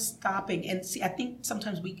them stopping, and see, I think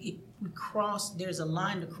sometimes we cross. There's a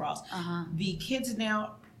line to cross. The kids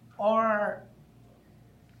now are.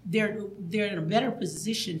 They're in a better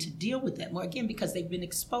position to deal with that more, again, because they've been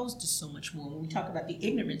exposed to so much more. When we talk about the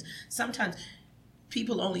ignorance, sometimes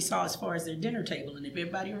people only saw as far as their dinner table, and if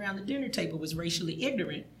everybody around the dinner table was racially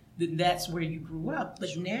ignorant, then that's where you grew up.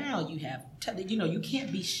 But now you have, you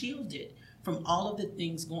can't be shielded from all of the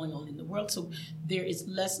things going on in the world. So there is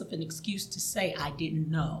less of an excuse to say, I didn't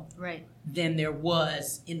know, than there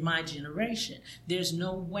was in my generation. There's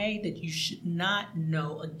no way that you should not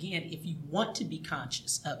know, again, if you want to be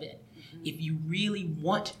conscious of it, if you really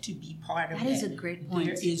want to be part of it. That is a great point.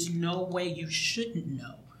 There is no way you shouldn't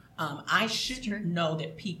know. I shouldn't know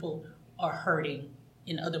that people are hurting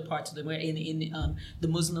in other parts of the world, in the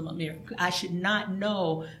Muslim America. I should not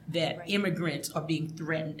know that immigrants are being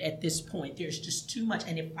threatened at this point. There's just too much.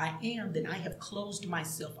 And if I am, then I have closed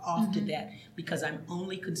myself off to that, because I'm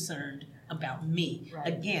only concerned about me.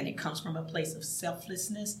 Again, it comes from a place of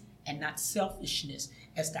selflessness and not selfishness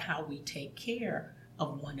as to how we take care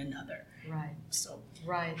of one another.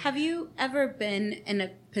 Have you ever been in a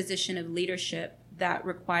position of leadership that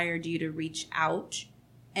required you to reach out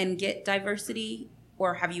and get diversity?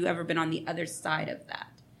 Or have you ever been on the other side of that?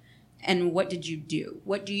 And what did you do?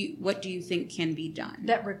 What do you think can be done?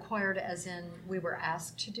 That required, as in we were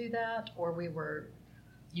asked to do that, or we were...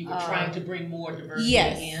 You were trying to bring more diversity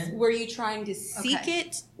in? Were you trying to seek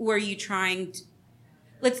it? Were you trying to...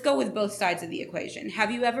 Let's go with both sides of the equation. Have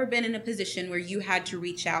you ever been in a position where you had to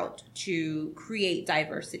reach out to create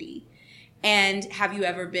diversity? And have you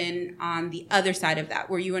ever been on the other side of that?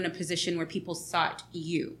 Were you in a position where people sought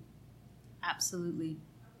you? Absolutely.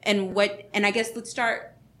 And I guess let's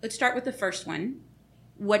start with the first one.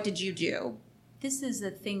 What did you do? This is a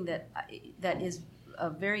thing that is a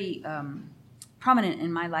very prominent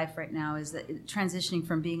in my life right now is that transitioning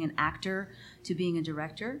from being an actor to being a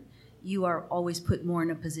director, you are always put more in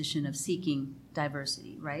a position of seeking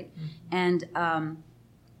diversity, right? Mm-hmm.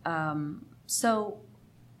 And so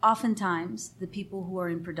oftentimes the people who are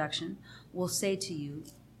in production will say to you,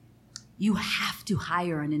 you have to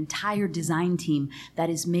hire an entire design team that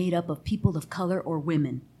is made up of people of color or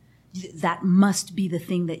women. That must be the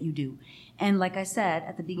thing that you do. And like I said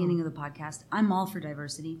at the beginning of the podcast, I'm all for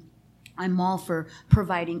diversity. I'm all for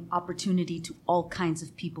providing opportunity to all kinds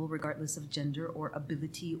of people, regardless of gender or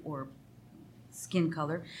ability or skin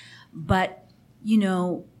color. But, you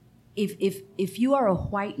know, if you are a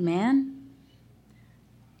white man,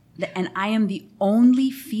 and I am the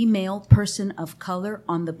only female person of color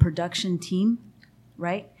on the production team,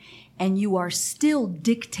 right? And you are still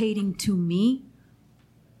dictating to me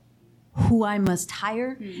who I must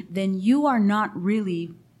hire, then you are not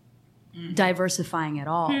really diversifying at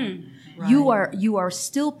all. Right. You are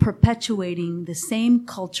still perpetuating the same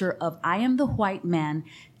culture of I am the white man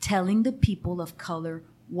telling the people of color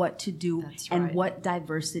what to do and what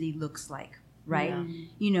diversity looks like, right? Yeah.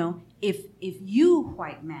 You know, if you,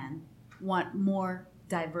 white man, want more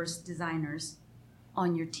diverse designers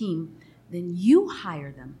on your team, then you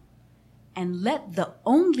hire them and let the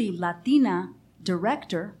only Latina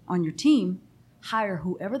director on your team hire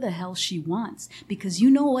whoever the hell she wants. Because you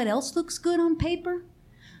know what else looks good on paper?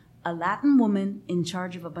 A Latin woman in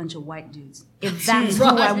charge of a bunch of white dudes. If that's who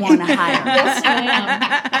I want to hire. Yes,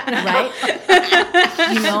 right?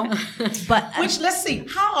 You know? But which, let's see,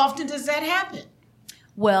 how often does that happen?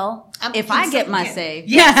 Well, if I get my say.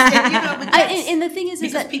 Yes. And, you know, and the thing is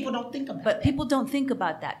that people don't think about that. People don't think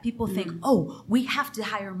about that. People think, oh, we have to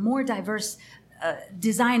hire more diverse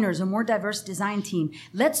designers, a more diverse design team.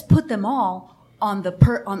 Let's put them all on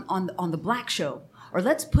the black show, or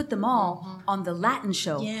let's put them all on the Latin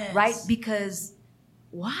show, right? Because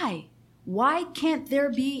why? Why can't there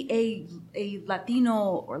be a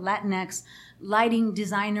Latino or Latinx lighting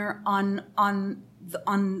designer on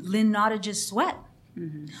Lynn Nottage's Sweat?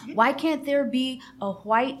 Mm-hmm. Why can't there be a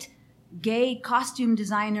white gay costume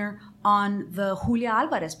designer on the Julia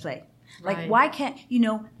Alvarez play? Like, why can't, you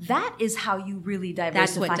know, that is how you really diversify.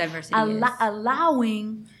 That's what diversity is.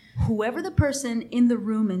 Allowing whoever the person in the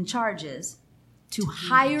room in charge is to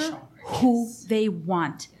hire who they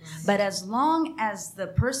want. Yes. But as long as the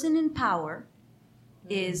person in power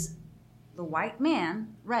is the white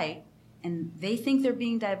man, right, and they think they're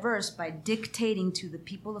being diverse by dictating to the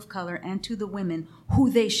people of color and to the women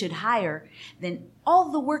who they should hire, then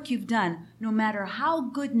all the work you've done, no matter how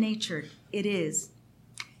good-natured it is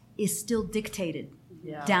still dictated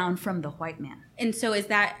down from the white man. And so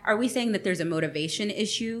are we saying that there's a motivation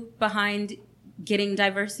issue behind getting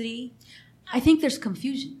diversity? I think there's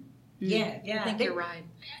confusion. Yeah. I think you're right.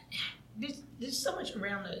 There's so much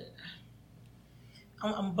around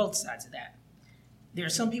on both sides of that. There are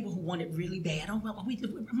some people who want it really bad.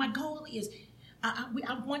 My goal is,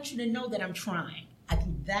 I want you to know that I'm trying. I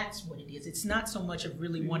think that's what it is. It's not so much of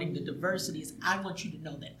really wanting the diversity. It's I want you to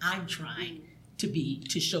know that I'm trying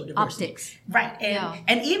to show diversity. Optics. Right.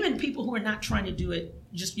 And even people who are not trying to do it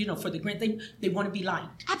just, you know, for the grant, they want to be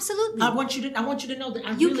liked. Absolutely. I want you to know that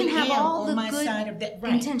I you really can have am all on the my good side of that.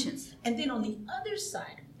 Right. Intentions. And then on the other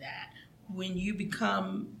side of that, when you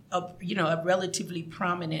become a relatively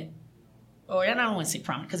prominent, and I don't want to say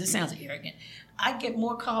prominent because it sounds arrogant, I get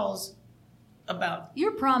more calls about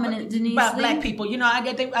you're prominent, Denise about Lee. Black people. You know,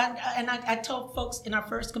 I told folks in our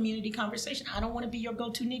first community conversation, I don't want to be your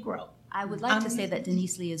go-to Negro. I would like to say that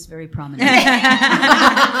Denise Lee is very prominent.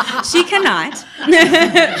 She cannot,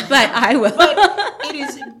 but I will. But it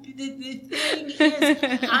is the thing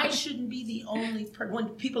is, I shouldn't be the only person. When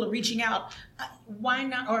people are reaching out, why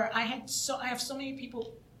not? Or I have so many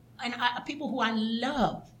people, and people who I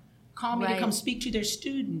love call me to come speak to their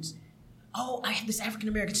students. Oh, I have this African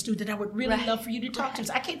American student that I would really love for you to talk to.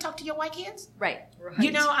 So I can't talk to your white kids. Right. You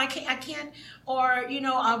know, I can't. Or, you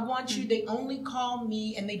know, I want you. They only call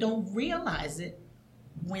me, and they don't realize it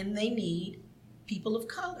when they need people of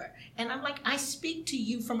color. And I'm like, I speak to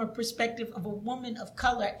you from a perspective of a woman of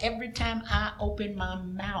color every time I open my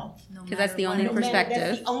mouth. Because that's the only perspective.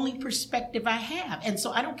 That's the only perspective I have. And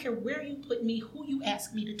so I don't care where you put me, who you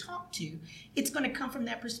ask me to talk to. It's going to come from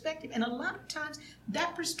that perspective. And a lot of times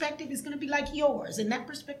that perspective is going to be like yours. And that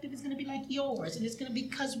perspective is going to be like yours. And it's going to be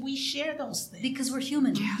because we share those things. Because we're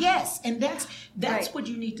human. Yes. And that's what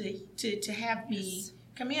you need to have me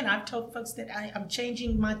come in. I've told folks that I'm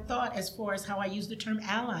changing my thought as far as how I use the term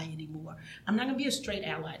ally anymore. I'm not going to be a straight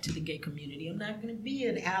ally to the gay community. I'm not going to be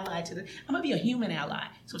an ally I'm going to be a human ally.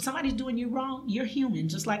 So if somebody's doing you wrong, you're human,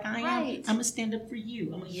 just like I am. I'm going to stand up for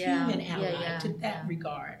you. I'm a human ally to that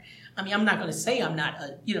regard. I mean, I'm not going to say I'm not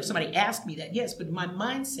if somebody asked me that, yes, but my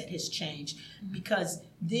mindset has changed because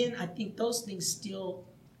then I think those things still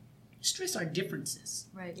stress our differences.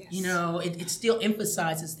 Right. Yes. It still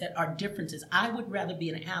emphasizes that our differences. I would rather be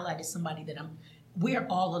an ally to somebody that we're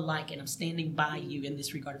all alike and I'm standing by you in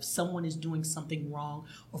this regard. If someone is doing something wrong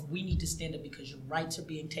or if we need to stand up because your rights are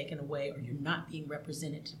being taken away or you're not being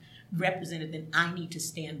represented, then I need to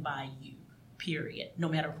stand by you, period. No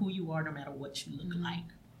matter who you are, no matter what you look like.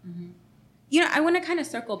 Mm-hmm. I want to kind of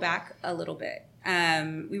circle back a little bit.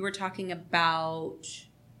 You were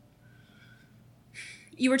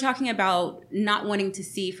talking about not wanting to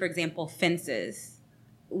see, for example, Fences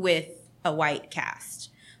with a white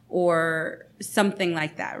cast or something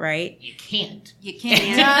like that, right? You can't.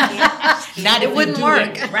 Not it wouldn't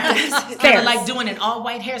work. Right? It's kind of like doing an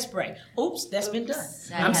all-white Hairspray. Oops, that's been done.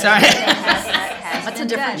 I'm sorry. That's a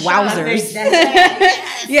different wowzers.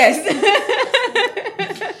 Yes.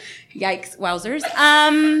 Yikes, wowzers.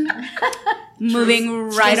 Moving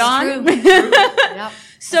right on. Yep.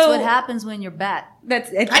 So that's what happens when you're bat.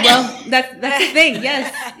 That's the thing.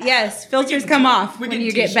 Yes. Filters come off when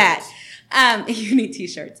you get bat. You need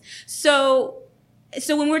t-shirts. So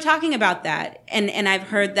when we're talking about that, and I've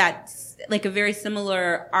heard that like a very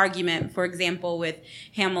similar argument, for example, with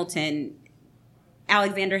Hamilton,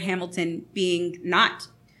 Alexander Hamilton being not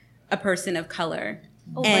a person of color.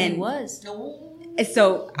 Oh, but he was.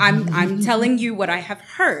 So I'm telling you what I have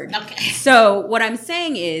heard. Okay. So what I'm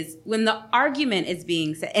saying is when the argument is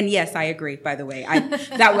being said, and yes, I agree, by the way, I'm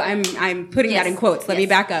putting that in quotes. Let me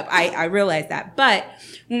back up. I realize that. But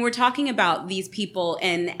when we're talking about these people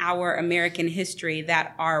in our American history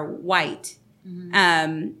that are white,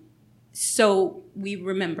 so we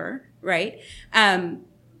remember, right?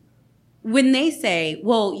 When they say,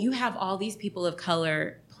 well, you have all these people of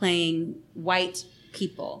color playing white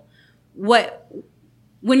people,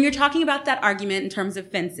 when you're talking about that argument in terms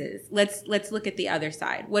of Fences, let's look at the other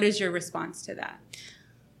side. What is your response to that?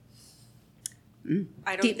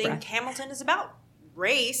 I don't think Hamilton is about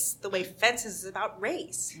race the way Fences is about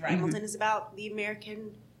race. Right. Hamilton is about the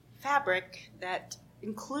American fabric that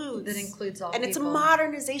includes all and people. It's a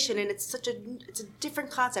modernization, and it's a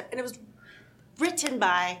different concept, and it was written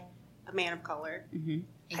by a man of color. Mm-hmm.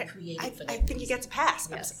 I think it gets a pass.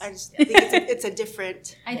 Yes. I just think it's a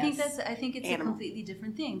different. I think it's animal. A completely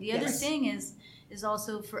different thing. The other thing is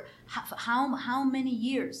also for how many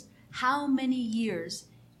years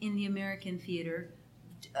in the American theater.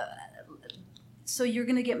 So you're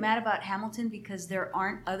going to get mad about Hamilton because there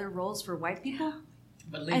aren't other roles for white people?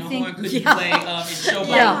 But Lena Horne couldn't play in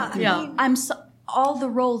Showboat. Yeah. All the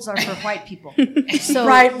roles are for white people. So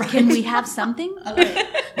can we have something?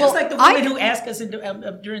 Just like the woman who asked us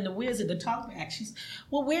during the Wiz at the talkback, she's,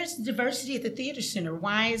 well, where's the diversity at the theater center?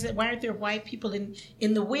 Why aren't there white people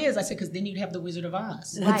in the Wiz? I said, because then you'd have the Wizard of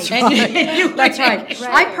Oz. Right. That's right.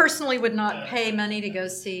 I personally would not pay money to go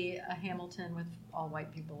see a Hamilton with all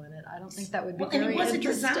white people in it. I don't think that would be very interesting. And it wasn't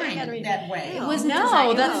designed that way. It wasn't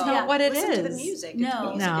designed. That's not what it is. Listen to the music.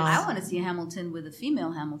 No. I want to see Hamilton with a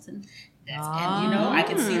female Hamilton. And I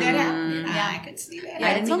could see that happening. I could see that.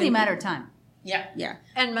 Yeah, it's only a matter of time. Yeah.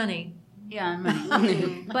 And money. Yeah, and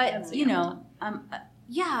money. But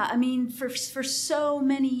I mean, for so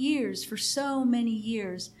many years,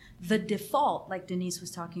 the default, like Denise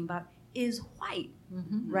was talking about, is white,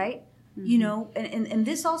 right? Mm-hmm. And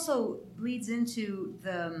this also bleeds into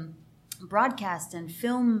the broadcast and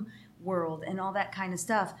film world and all that kind of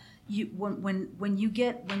stuff. When you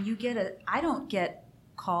get I don't get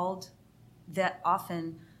called that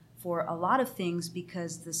often for a lot of things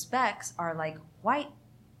because the specs are like white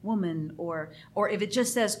woman or if it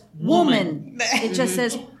just says woman, it just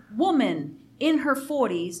says woman in her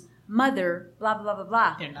 40s, mother, blah blah blah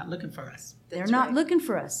blah. They're not looking for us. They're not looking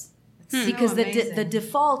for us. Because the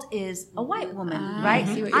default is a white woman, right?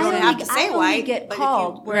 I only get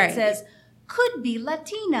called where it says could be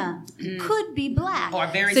Latina, could be black, or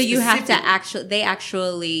very. So specific. you have to they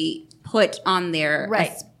actually put on there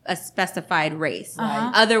a specified race.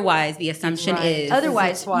 Otherwise, the assumption is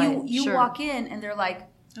otherwise you walk in and they're like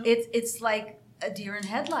it's like a deer in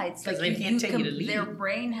headlights. Because like they can't tell you to leave. Their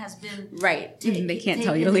brain has been they can't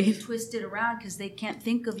tell you to leave. Twisted around because they can't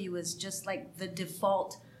think of you as just like the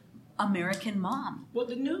default American mom. Well,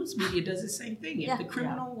 the news media does the same thing. If the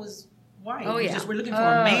criminal was white, we're looking for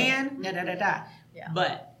a man, Yeah.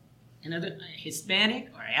 But another Hispanic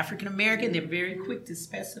or African American, they're very quick to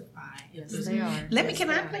specify. Yes, they are. Can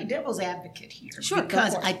I play devil's advocate here? Sure.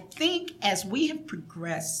 Because I think as we have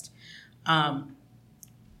progressed,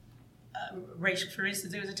 racial, for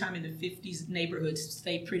instance, there was a time in the 50s, neighborhoods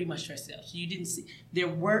stayed pretty much to ourselves. You didn't see, there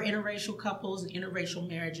were interracial couples and interracial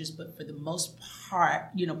marriages, but for the most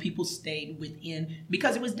part, people stayed within,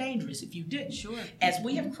 because it was dangerous if you didn't. Sure. As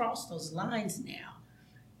we have crossed those lines now,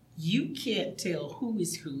 you can't tell who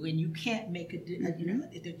is who, and you can't make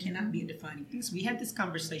there cannot be a defining thing. So we had this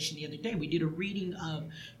conversation the other day. We did a reading of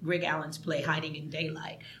Greg Allen's play Hiding in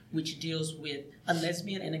Daylight, which deals with a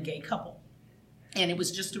lesbian and a gay couple. And it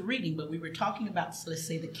was just a reading, but we were talking about, so let's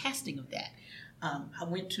say, the casting of that. I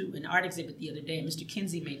went to an art exhibit the other day, and Mr.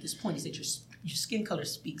 Kinsey made this point. He said, your skin color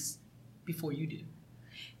speaks before you do.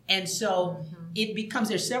 And so it becomes,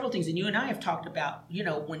 there's several things, and you and I have talked about,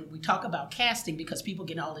 when we talk about casting, because people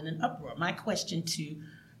get all in an uproar. My question to,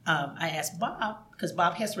 I asked Bob, because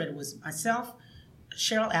Bob Hess read it, was myself,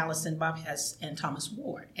 Cheryl Allison, Bob Hess, and Thomas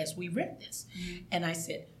Ward, as we read this. And I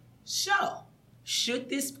said, so, should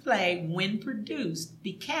this play, when produced,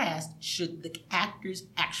 be cast, should the actors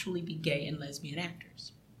actually be gay and lesbian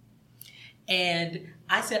actors? And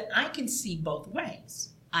I said, I can see both ways.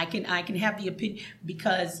 I can have the opinion,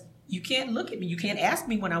 because you can't look at me, you can't ask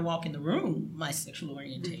me when I walk in the room my sexual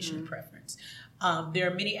orientation and preference. There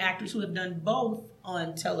are many actors who have done both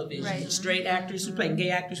on television. Right. Straight actors who play,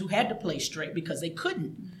 gay actors who had to play straight because they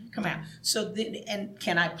couldn't come out. So then, and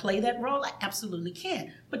can I play that role? I absolutely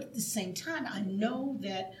can. But at the same time, I know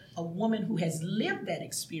that a woman who has lived that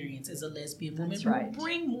experience as a lesbian woman will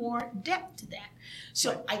bring more depth to that.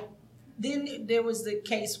 So then there was the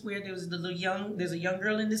case where there's a young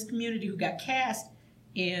girl in this community who got cast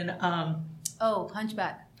in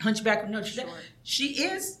Hunchback. Hunchback of Notre Dame. She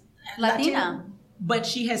is Latina. But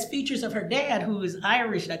she has features of her dad, who is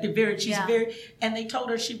Irish. And they told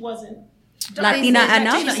her she wasn't Latina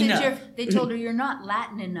enough. They told her, you're not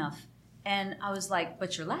Latin enough. And I was like,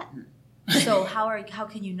 but you're Latin. So how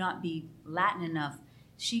can you not be Latin enough?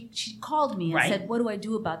 She called me and said, what do I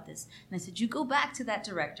do about this? And I said, you go back to that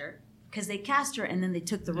director, because they cast her and then they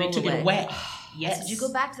took the role away. They took it away. Yes. I said, you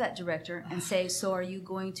go back to that director and say, so are you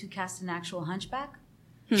going to cast an actual hunchback?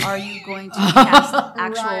 Are you going to cast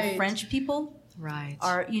actual French people? Right.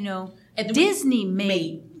 Are, Disney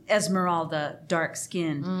made Esmeralda dark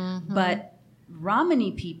skinned, but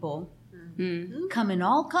Romany people come in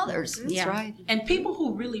all colors. That's right. And people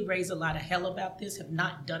who really raise a lot of hell about this have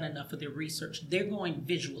not done enough of their research. They're going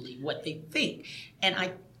visually, what they think. And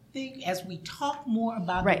I think as we talk more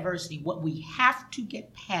about diversity, what we have to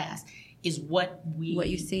get past is what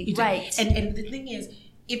you see. Right. And the thing is,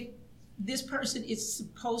 if this person is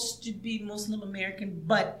supposed to be Muslim American,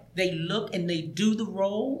 but they look and they do the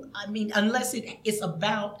role, I mean, unless it's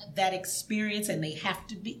about that experience and they have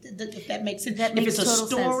to be, if that makes sense. If it's a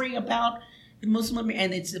story about the Muslim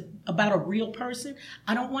and it's about a real person,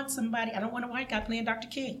 I don't want a white guy playing Dr.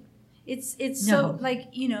 King. It's so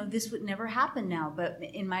this would never happen now. But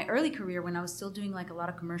in my early career, when I was still doing like a lot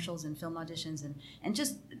of commercials and film auditions and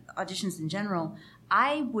just auditions in general,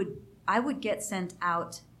 I would get sent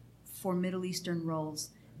out for Middle Eastern roles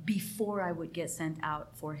before I would get sent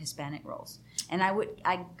out for Hispanic roles. And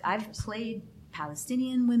I've played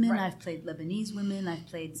Palestinian women, I've played Lebanese women, I've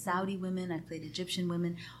played Saudi women, I've played Egyptian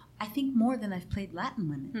women. I think more than I've played Latin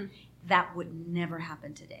women. That would never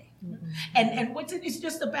happen today. And it's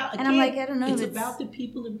just about, again, and I'm like, I don't know. It's about the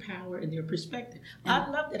people in power and their perspective. I'd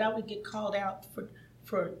love that I would get called out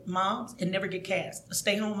for moms and never get cast. A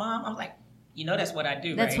stay-home mom, I'm like, that's what I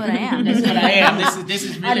do, That's right? what I am. That's what I am. This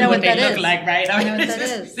is really what they look like, right? I know what that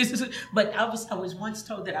is. But I was once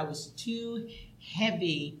told that I was too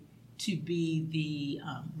heavy to be the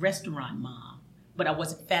restaurant mom, but I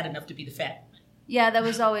wasn't fat enough to be the fat one. Yeah, that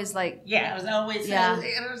was always like... Yeah, it was always...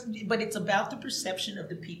 but it's about the perception of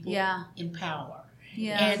the people in power.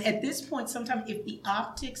 Yeah. And at this point, sometimes if the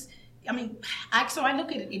optics... I mean, I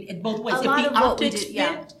look at it in both ways. A if lot the of what optics we did,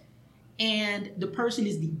 fit and the person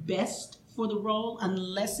is the best for the role,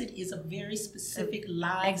 unless it is a very specific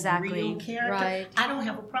live, real character, I don't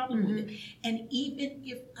have a problem with it. And even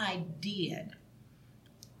if I did...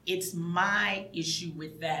 It's my issue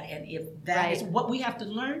with that, and if that is what we have to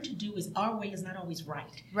learn to do, is our way is not always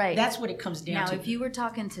right. Right. That's what it comes down to. Now, if you were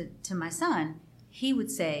talking to my son, he would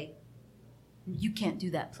say, "You can't do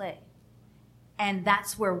that play," and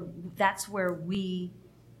that's where we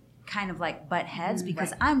kind of like butt heads,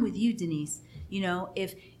 because I'm with you, Denise.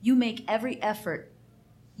 If you make every effort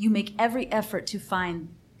to find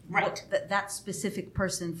that specific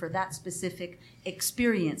person for that specific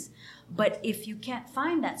experience. But if you can't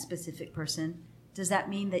find that specific person, does that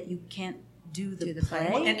mean that you can't do the play?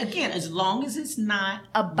 Well, and again, as long as it's not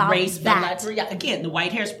about race, that. Again, the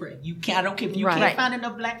white hairspray. You can't. I don't care if you Right. can't find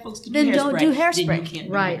enough black folks to do Then hairspray. don't do hairspray. Then you can't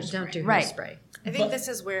do Right, hairspray. don't do Right. hairspray. I think this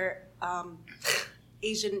is where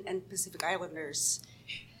Asian and Pacific Islanders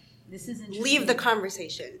This is interesting. leave the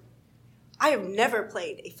conversation. I have never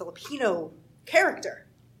played a Filipino character.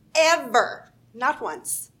 Ever. Not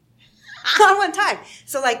once. Not one time.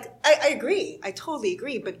 So, like, I agree. I totally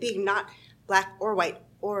agree. But being not black or white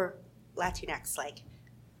or Latinx, like,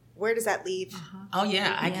 where does that leave? Oh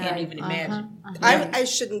yeah, I can't even imagine. I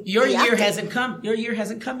shouldn't. Your be year acting. hasn't come. Your year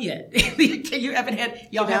hasn't come yet. You haven't had.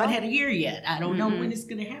 Y'all haven't had a year yet. I don't know when it's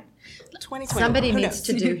gonna happen. 2020. Somebody Who needs knows?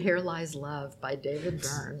 to do Here Lies Love by David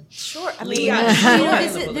Byrne. Sure. I mean,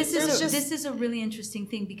 Leah, This is a really interesting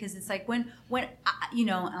thing because it's like when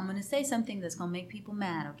I'm going to say something that's going to make people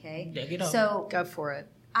mad. Okay, Dig it up. so Go for it.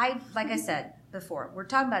 like I said before, we're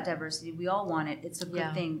talking about diversity. We all want it. It's a good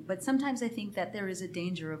Yeah. thing. But sometimes I think that there is a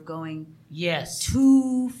danger of going Yes.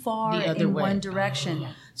 too far The other in way. one direction.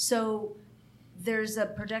 So there's a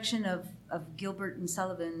production of Gilbert and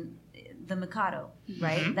Sullivan, The Mikado,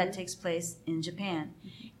 right? That takes place in Japan.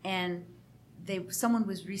 And someone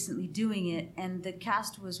was recently doing it, and the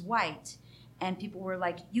cast was white. And people were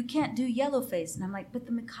like, you can't do yellowface. And I'm like, but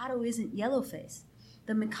the Mikado isn't yellowface.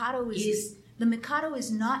 The Mikado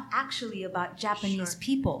is not actually about Japanese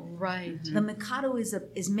people. Right. The Mikado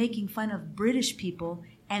is making fun of British people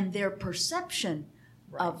and their perception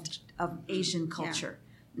of Asian culture.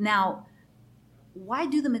 Now, why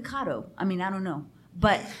do the Mikado? I mean, I don't know,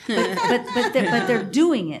 but they're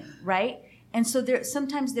doing it, right? And so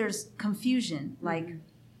sometimes there's confusion, like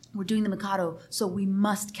we're doing the Mikado, so we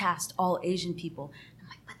must cast all Asian people. I'm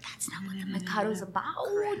like, but that's not what the Mikado's about.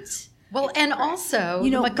 Well, and also,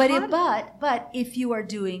 You know, the Mikado- but if you are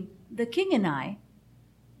doing the King and I,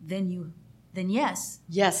 then yes.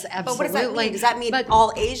 yes, absolutely. But what does that mean? Does that mean But-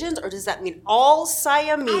 all Asians, or does that mean all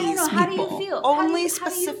Siamese I don't know. How do you people? feel? Only how do you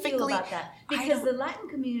specifically feel about that? Because the Latin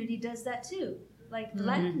community does that too. Like the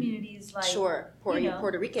Latin community is like Sure. Are you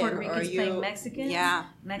Puerto Rican? Puerto Or Ricans are you- playing Mexicans. Yeah.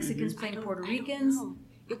 Mexicans playing Puerto I don't Ricans. know.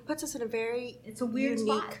 It puts us in a very It's a weird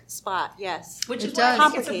unique spot. Yes. Which It is what I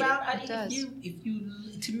think it's does. about. It does. If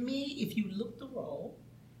you look the role,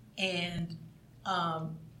 and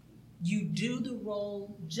you do the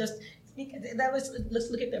role let's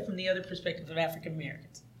look at that from the other perspective of African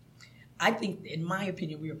Americans. I think, in my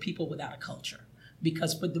opinion, we are people without a culture.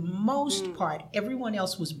 Because for the most part, everyone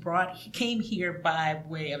else came here by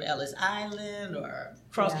way of Ellis Island or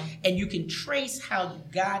cross, and you can trace how you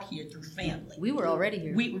got here through family. We were already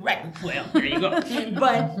here. Well, there you go.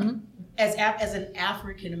 But as an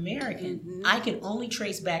African American, I can only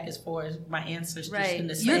trace back as far as my ancestors. Right. In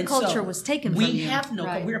the Your and culture was taken from you. We have no.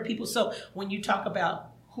 Right. We're people. So when you talk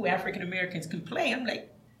about who African Americans can play, I'm like,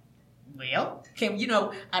 well,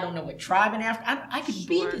 I don't know what tribe in Africa. I could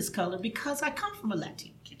be this color because I come from a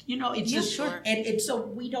Latino kid. It's just sure. and so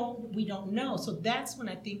we don't know. So that's when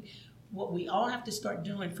I think what we all have to start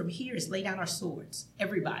doing from here is lay down our swords,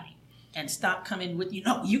 everybody, and stop coming with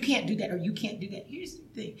you can't do that or you can't do that. Here's the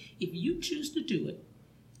thing: if you choose to do it,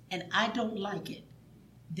 and I don't like it,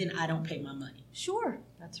 then I don't pay my money. Sure.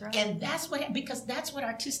 That's right. And because that's what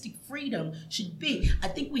artistic freedom should be. I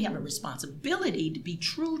think we have a responsibility to be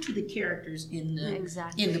true to the characters in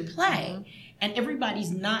the play, and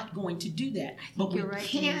everybody's not going to do that. But we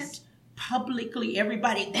can't publicly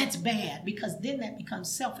everybody. That's bad because then that becomes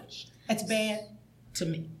selfish. That's bad to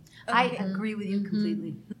me. I agree with you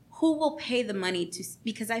completely. Who will pay the money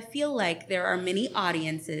because I feel like there are many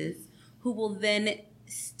audiences who will then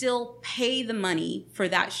still pay the money for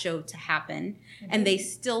that show to happen, and they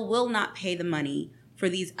still will not pay the money for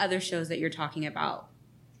these other shows that you're talking about.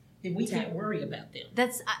 Then we can't worry about them.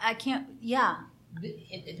 I can't. Yeah.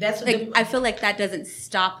 That's I feel like that doesn't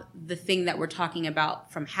stop the thing that we're talking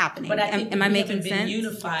about from happening. But I think am I making haven't been sense?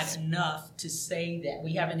 unified enough to say that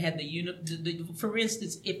we haven't had for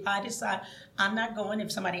instance, if I decide I'm not going,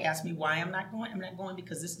 if somebody asks me why I'm not going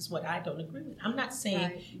because this is what I don't agree with. I'm not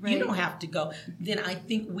saying you don't have to go. Then I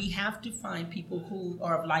think we have to find people who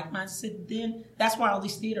are of like mindset. Then that's why all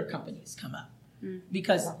these theater companies come up.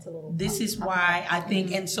 Because this is why I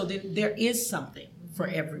think, and so there is something for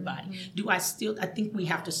everybody. I think we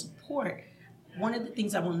have to support. One of the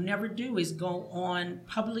things I will never do is go on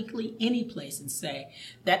publicly any place and say,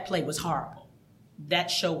 that play was horrible. That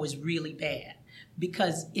show was really bad.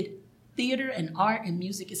 Because theater and art and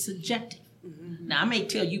music is subjective. Now, I may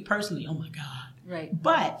tell you personally, oh my God. Right.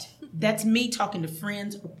 But that's me talking to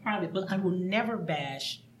friends or private, but I will never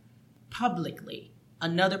bash publicly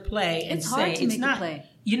another play and It's say hard to it's make not. a play.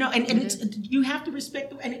 And it's, you have to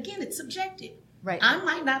respect and again, it's subjective. Right. I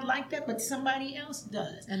might not like that, but somebody else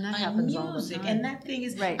does. And that happens all the music, time. and that thing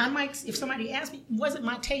is, Right. I might, if somebody asks me, wasn't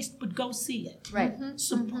my taste, but go see it. Right.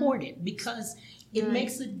 Support it, because it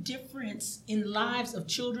makes a difference in lives of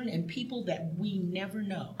children and people that we never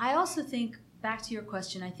know. I also think, back to your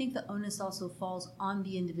question, I think the onus also falls on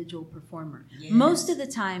the individual performer. Yes. Most of the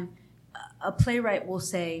time, a playwright will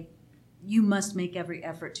say, you must make every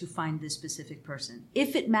effort to find this specific person.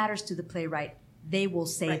 If it matters to the playwright, they will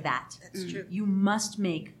say that. That's true. You must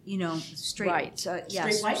make, straight, Right.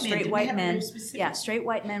 Straight white men. straight Did we white have men. very specific? Yeah, straight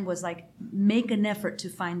white men was like, make an effort to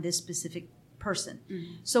find this specific person.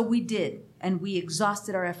 So we did, and we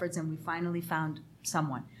exhausted our efforts, and we finally found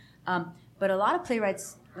someone. But a lot of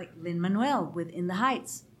playwrights, like Lin-Manuel with In the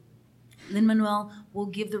Heights, Lin-Manuel will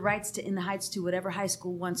give the rights to In the Heights to whatever high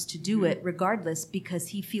school wants to do it, regardless, because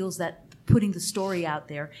he feels that putting the story out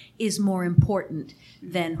there is more important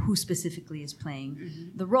than who specifically is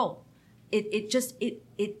playing the role.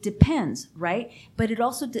 It depends, right? But it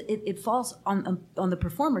also it falls on the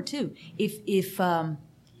performer too. If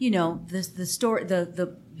the story,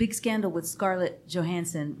 the big scandal with Scarlett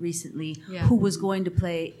Johansson recently, who was going to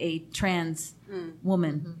play a trans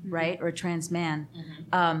woman, right, or a trans man.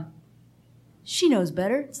 She knows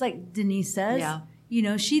better. It's like Denise says.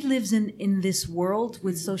 Yeah. She lives in this world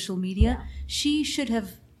with social media. She should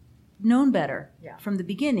have known better from the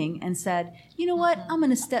beginning and said, you know what, I'm going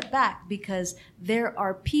to step back because there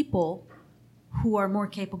are people who are more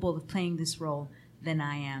capable of playing this role than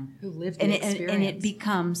I am. Who lived the and experience. and it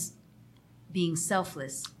becomes being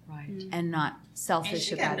selfless Right. and not And selfish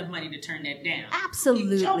she got about it. enough money to turn that down.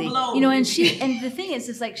 Absolutely. Joe Blow. And the thing is,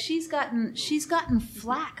 it's like she's gotten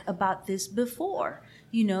flack about this before.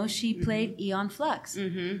 She played Aeon Flux,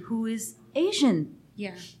 who is Asian.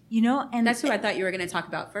 Yeah. And That's who I thought you were going to talk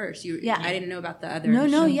about first. I didn't know about the other. No,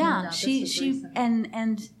 show. yeah. this She was recent.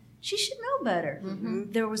 and she should know better.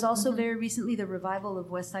 There was also very recently the revival of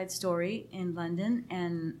West Side Story in London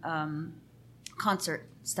and concert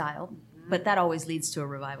style, but that always leads to a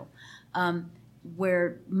revival.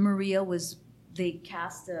 Where Maria they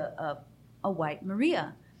cast a white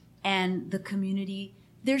Maria, and the community.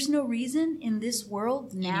 There's no reason in this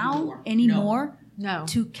world now anymore No.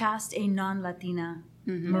 to cast a non-Latina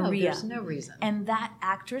No, Maria. there's no reason. And that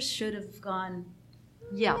actress should have gone,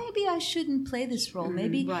 Yeah. maybe I shouldn't play this role.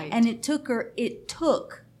 Maybe. Right. And it took the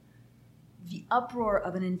uproar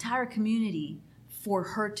of an entire community for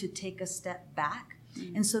her to take a step back.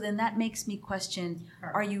 And so then that makes me question,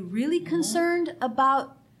 are you really concerned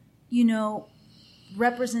about,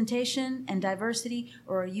 representation and diversity,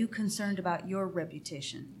 or are you concerned about your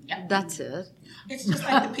reputation? That's it. It's just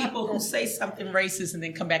like the people who say something racist and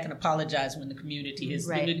then come back and apologize when the community is,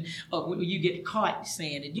 Right. or when you get caught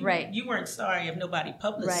saying it. You weren't sorry if nobody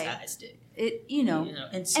publicized it.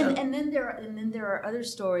 And so and then there are other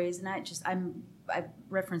stories, and I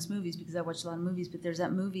reference movies because I watch a lot of movies, but there's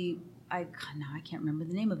that movie I can't remember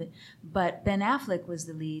the name of it, but Ben Affleck was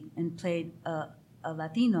the lead and played a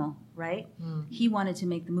Latino, right? He wanted to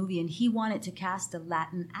make the movie, and he wanted to cast a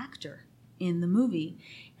Latin actor in the movie,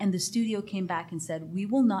 and the studio came back and said, we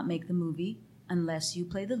will not make the movie unless you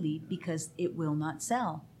play the lead because it will not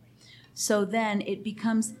sell. So then it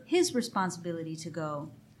becomes his responsibility to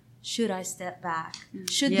go, should I step back?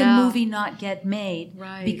 Should the movie not get made?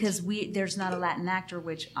 Right. Because there's not a Latin actor,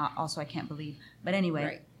 which also I can't believe. But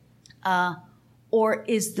anyway, or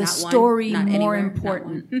is the Not one, story not more anywhere, not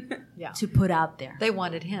important Yeah. to put out there? They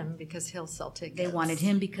wanted him because he'll sell tickets. They wanted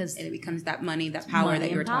him because And it becomes that money, that power Money that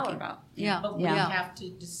you were and power. talking about. Yeah. but we Yeah. have to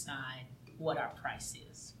decide what our price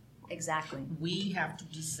is. exactly. We have to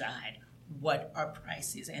decide what our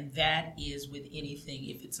price is, and that is with anything.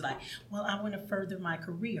 If it's like, well, I want to further my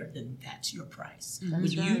career, then that's your price. When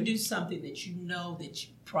you do something that you know that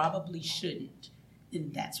you probably shouldn't, then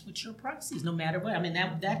that's what your price is, no matter what. I mean,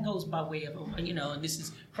 that goes by way of, and this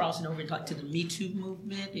is crossing over to the Me Too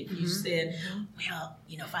movement. If you said, well,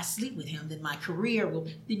 if I sleep with him, then my career will,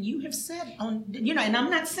 then you have said on, and I'm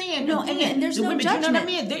not saying, No, again, and there's the no women, you know what I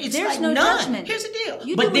judgment. mean? It's There's like no none. judgment. Here's the deal.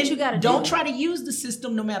 You But do what then you gotta don't do. try to use the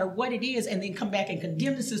system no matter what it is and then come back and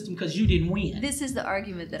condemn the system because you didn't win. This is the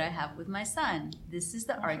argument that I have with my son.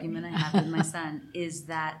 Is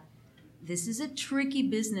that this is a tricky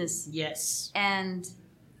business. Yes. And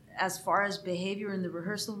as far as behavior in the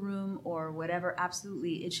rehearsal room or whatever,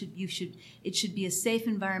 absolutely, it should be a safe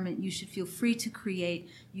environment. You should feel free to create.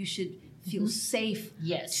 You should feel safe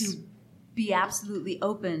Yes. to be absolutely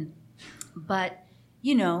open. But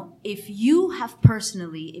you know, if you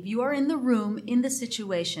are in the room, in the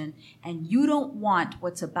situation, and you don't want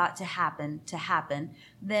what's about to happen,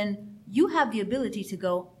 then you have the ability to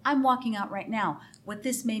go, I'm walking out right now. What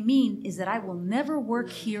this may mean is that I will never work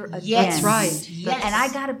here again. That's right. Yes. And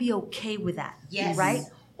I got to be okay with that. Yes. Right?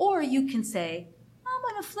 Or you can say, I'm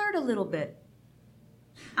going to flirt a little bit.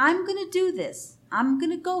 I'm going to do this. I'm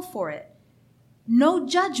going to go for it. No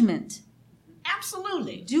judgment.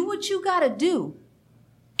 Absolutely. Do what you got to do.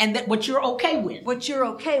 And that what you're okay with. What you're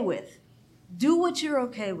okay with. Do what you're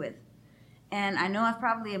okay with. And I know I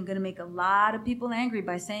probably am going to make a lot of people angry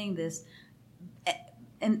by saying this.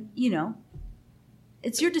 And, you know,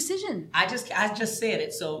 it's your decision. I just said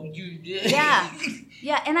it, so you... Yeah.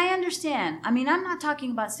 Yeah, and I understand. I mean, I'm not talking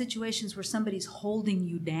about situations where somebody's holding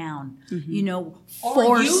you down, you know,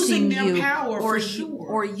 forcing using their you. power or, for sure.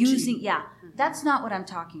 Or using, yeah. That's not what I'm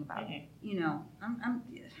talking about. You know,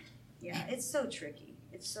 yeah, it's so tricky.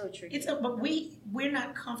 It's so tricky. But we're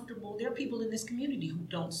not comfortable. There are people in this community who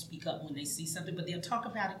don't speak up when they see something, but they'll talk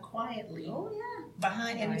about it quietly. Oh, yeah.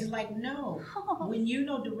 Behind, and it's like, no. When you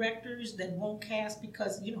know directors that won't cast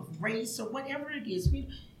because, you know, race or whatever it is,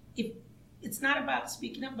 if it's not about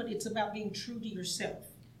speaking up, but it's about being true to yourself.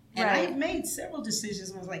 And Right. I've made several decisions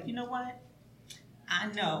and I was like, you know what? I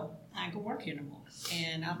know I ain't gonna work here no more.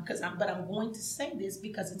 And but I'm going to say this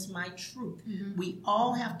because it's my truth. We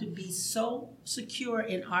all have to be so secure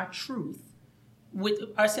in our truth with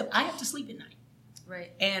ourselves. I have to sleep at night.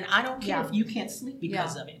 Right. And I don't care if you can't sleep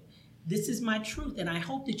because of it. This is my truth, and I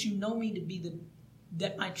hope that you know me to be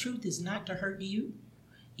that my truth is not to hurt you.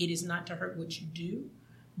 It is not to hurt what you do,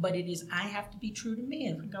 but it is I have to be true to me.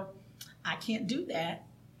 And I go, I can't do that,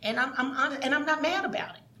 and I'm honest, and I'm not mad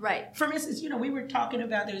about it. Right. For instance, you know, we were talking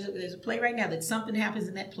about there's a play right now that something happens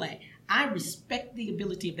in that play. I respect the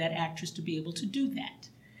ability of that actress to be able to do that.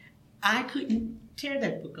 I couldn't tear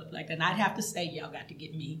that book up like that. And I'd have to say, y'all got to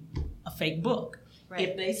get me a fake book. Right.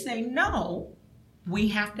 If they say no, we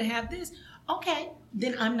have to have this. Okay,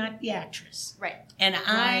 then I'm not the actress. Right. And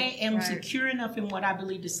I am secure enough in what I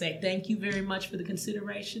believe to say, thank you very much for the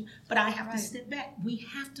consideration, but I have to step back. We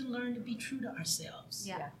have to learn to be true to ourselves.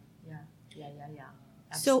 Yeah.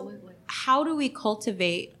 Absolutely. So how do we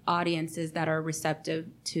cultivate audiences that are receptive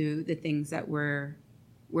to the things that we're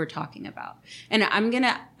talking about? And I'm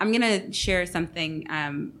gonna share something,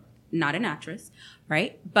 not an actress,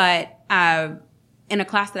 right? But in a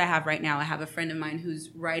class that I have right now, I have a friend of mine who's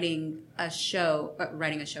writing a short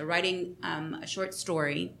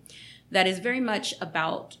story that is very much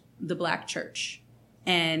about the Black church.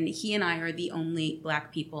 And he and I are the only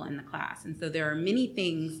Black people in the class. And so there are many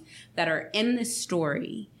things that are in this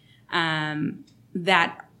story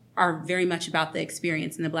that are very much about the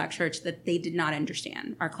experience in the Black church that they did not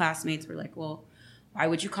understand. Our classmates were like, well, why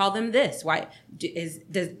would you call them this? Why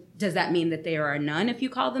does that mean that they are a nun if you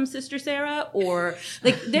call them Sister Sarah? Or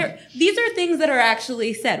like these are things that are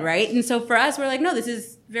actually said, right? And so for us, we're like, no, this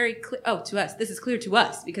is very clear. Oh, to us, this is clear to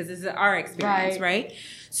us because this is our experience, right?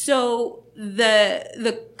 So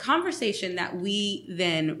the conversation that we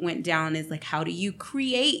then went down is like, how do you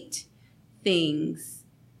create things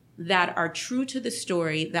that are true to the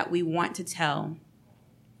story that we want to tell,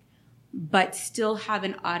 but still have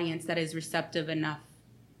an audience that is receptive enough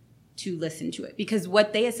to listen to it? Because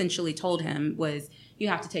what they essentially told him was, you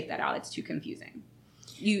have to take that out. It's too confusing.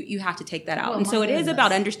 You have to take that out. And so it is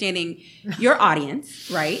about understanding your audience,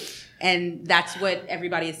 right? And that's what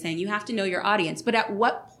everybody is saying. You have to know your audience. But at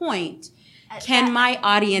what point can my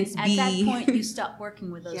audience be... At that point, you stop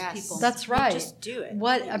working with those people. That's right. Just do it.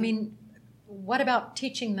 What about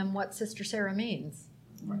teaching them what Sister Sarah means?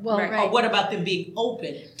 Well, Or what about them being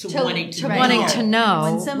open to wanting to know? wanting to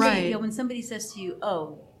know. When somebody says to you,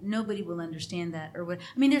 oh, nobody will understand that, or what?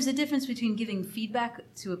 I mean, there's a difference between giving feedback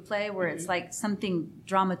to a play where it's like something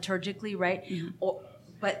dramaturgically, right?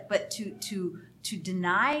 But to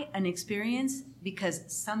deny an experience because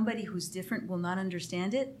somebody who's different will not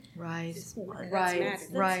understand it. That's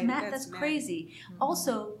crazy.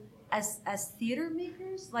 Also, as theater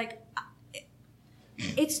makers, like,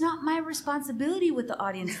 it's not my responsibility what the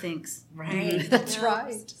audience thinks. Right. That's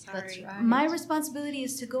right. My responsibility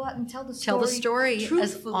is to go out and tell the story truthfully,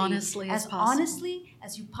 as honestly as possible. Honestly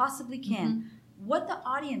as you possibly can. What the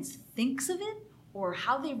audience thinks of it or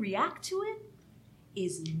how they react to it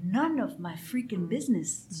is none of my freaking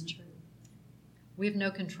business. It's true. We have no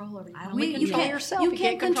control over it. You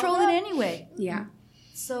can't control it anyway. Yeah.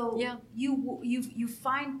 So you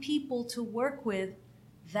find people to work with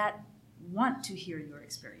that want to hear your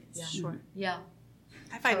experience. Yeah. Sure. Yeah.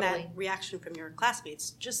 I find that reaction from your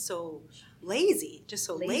classmates just so lazy,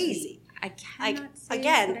 lazy. I cannot say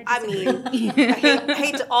again, I mean, I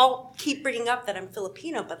hate to all keep bringing up that I'm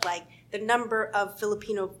Filipino, but like the number of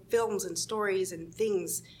Filipino films and stories and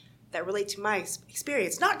things that relate to my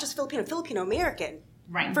experience, not just Filipino American,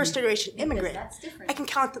 right. first generation immigrant. That's different. I can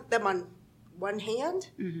count them on one hand.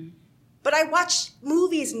 Mm-hmm. But I watch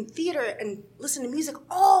movies and theater and listen to music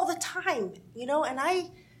all the time, you know, and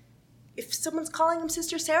if someone's calling them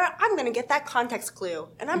Sister Sarah, I'm going to get that context clue,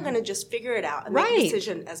 and I'm going to just figure it out and make a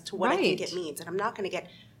decision as to what I think it means. And I'm not going to get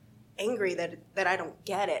angry that I don't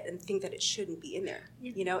get it and think that it shouldn't be in there.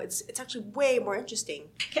 You know, it's actually way more interesting.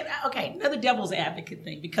 Okay, another devil's advocate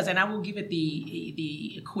thing, and I will give it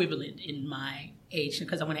the equivalent in my age,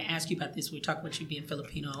 because I want to ask you about this. We talk about you being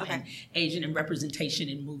Filipino and Asian and representation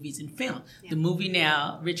in movies and film. Yeah. The movie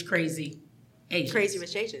now, Rich Crazy Asians. Crazy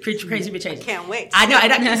Rich Asians. Crazy Rich Asians. I can't wait. I know,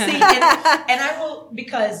 and I can see, and I will,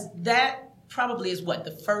 because that probably is what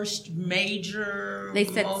the first major. They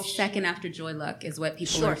said second after Joy Luck is what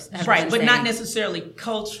people are right, but saying. not necessarily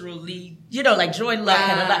culturally. You know, like Joy Luck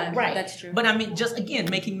had a lot. Right, that's true. But I mean, just again,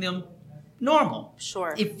 making them normal,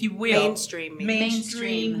 if you will,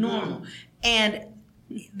 mainstream, normal, and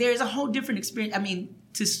there's a whole different experience. I mean,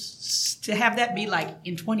 to have that be like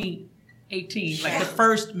in 2018, like the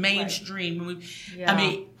first mainstream movie. Yeah. I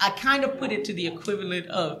mean, I kind of put it to the equivalent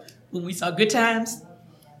of when we saw Good Times.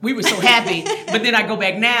 We were so happy, but then I go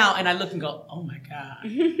back now and I look and go, "Oh my God,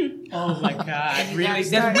 oh my God, really?"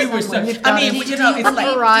 We were so. I mean, you know, it's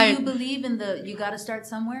like. Do you believe in you got to start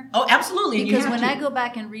somewhere? Oh, absolutely. Because when I go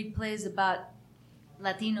back and read plays about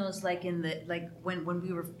Latinos, like when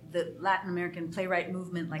we were the Latin American playwright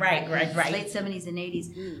movement, like right. late 70s and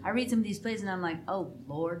 80s, I read some of these plays and I'm like, oh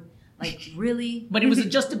Lord, like really? But it was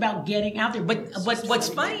just about getting out there. But what's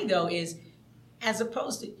funny though is, as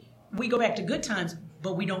opposed to, we go back to Good Times,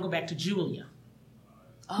 but we don't go back to Julia,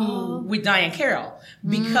 with Diahann Carroll,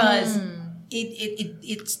 because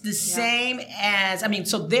it's the same as, I mean,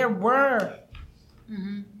 so there were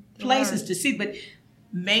places to see, but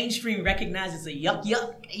mainstream recognizes a yuck,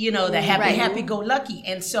 you know, the happy-go-lucky.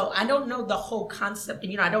 And so I don't know the whole concept,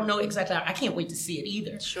 and, you know, I don't know exactly, I can't wait to see it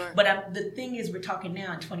either. Sure. But the thing is, we're talking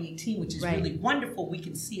now in 2018, which is really wonderful. We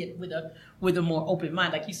can see it with a more open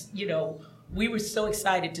mind. Like, you know, we were so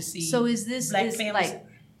excited to see. So is this Black families.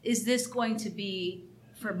 Is this going to be,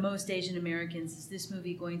 for most Asian Americans, is this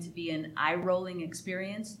movie going to be an eye-rolling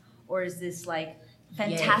experience, or is this like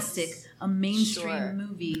fantastic, a mainstream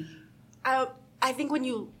movie? I think when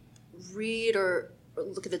you read or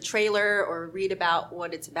look at the trailer or read about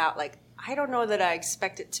what it's about, like, I don't know that I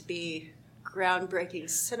expect it to be groundbreaking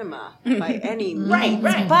cinema by any means.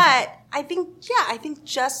 Right. But I think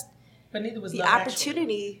just but neither was the Love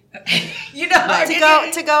opportunity, you know,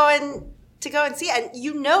 to go and see it. And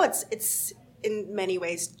you know, it's in many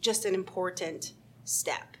ways just an important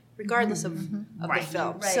step, regardless of the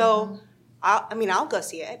film. Right. So, I'll go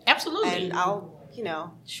see it. Absolutely. And I'll, you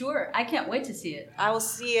know. Sure. I can't wait to see it. I will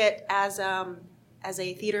see it as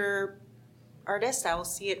a theater artist. I will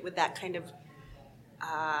see it with that kind of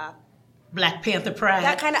Black Panther pride.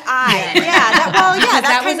 That kind of eye.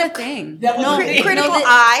 That was kind a thing. That was a thing. Critical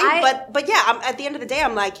eye. But yeah, at the end of the day,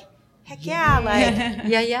 I'm like, heck yeah, like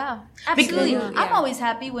yeah. Absolutely. Yeah. I'm always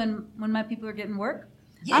happy when my people are getting work.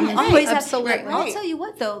 Yeah, I'm always happy. absolutely. Right. I'll tell you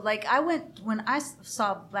what though, like when I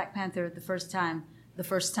saw Black Panther the first time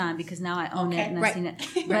because now I own it and I've seen it.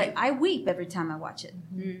 But I weep every time I watch it.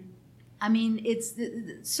 Mm-hmm. I mean, it's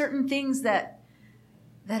certain things that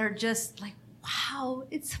are just like, wow,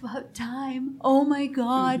 it's about time. Oh my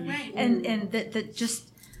God. Mm-hmm. And that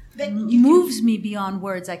just moves me beyond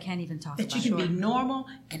words I can't even talk about. That you can be normal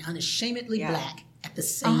and unashamedly Black at the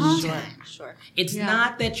same time. Sure. It's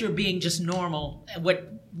not that you're being just normal,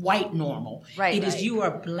 white normal. Right. It is you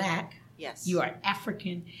are Black, yes, you are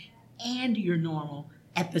African, and you're normal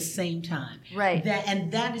at the same time. Right.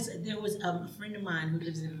 There was a friend of mine who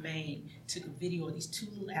lives in Maine, took a video of these two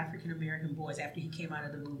little African American boys after he came out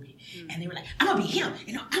of the movie. And they were like, I'm gonna be him,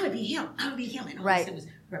 I'm gonna be him, I'm gonna be him. And all I said was,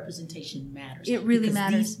 representation matters. It really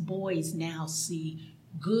matters. These boys now see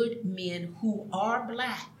good men who are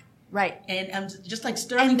Black. Right. And just like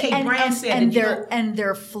Sterling K. Brown said. And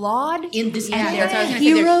they're flawed. In this they're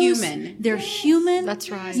human. They're human. That's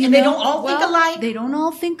right. And they don't all think alike. They don't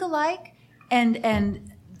all think alike. And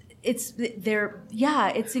it's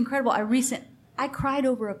incredible. I cried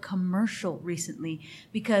over a commercial recently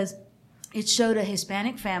because it showed a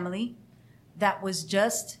Hispanic family that was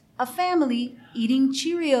just a family eating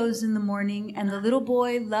Cheerios in the morning, and the little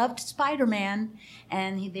boy loved Spider-Man,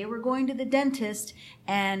 and they were going to the dentist,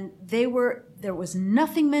 and there was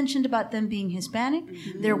nothing mentioned about them being Hispanic.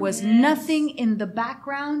 Mm-hmm. There was nothing in the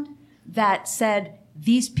background that said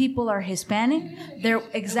these people are Hispanic. They're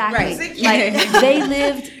exactly Right. like they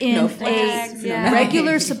lived in No flags, a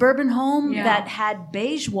regular suburban home that had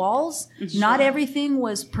beige walls. Not everything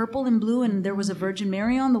was purple and blue, and there was a Virgin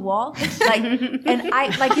Mary on the wall. Like, and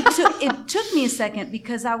it took me a second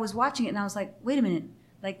because I was watching it and I was like, wait a minute,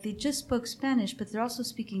 like they just spoke Spanish, but they're also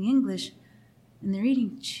speaking English, and they're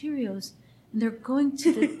eating Cheerios. And they're going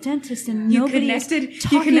to the dentist, and You nobody connected- is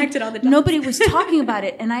talking. you connected all the dots. Nobody was talking about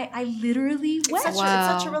it, and I literally wept. It's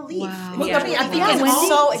such a relief. Wow. Well, I mean, I think Yeah, it's Wendy, all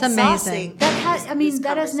so it's exhausting. amazing.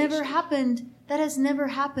 That has never happened. That has never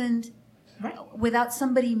happened without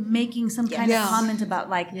somebody making some kind Yeah. of comment about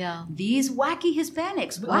like Yeah. these wacky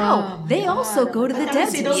Hispanics. Wow, they also go to the See,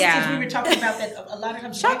 dentist. those Yeah. things we were talking about that a lot of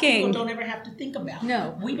times black Shocking. people don't ever have to think about.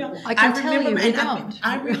 No. We don't. I can tell you, we and don't.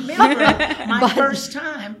 I remember my first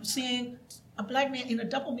time seeing a black man in a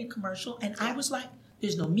Double Meat commercial, and I was like,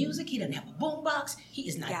 there's no music. He doesn't have a boombox. He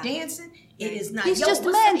is not Yeah. dancing. It is not. He's Yo, just a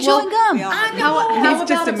what's man up? chewing gum. we all- I know. How He's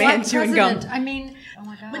just about a man black chewing gum. president? I mean, oh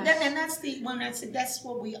my gosh. But that's the one. That's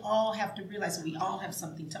what we all have to realize. That we all have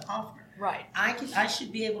something to offer. Right. I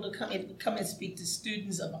should be able to come and speak to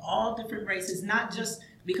students of all different races, not just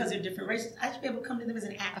because they're different races. I should be able to come to them as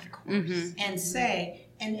an actor and say,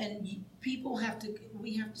 people have to.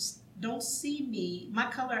 We have to. Don't see me. My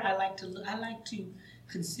color. I like to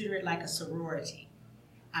consider it like a sorority.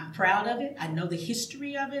 I'm proud of it. I know the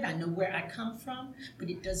history of it. I know where I come from, but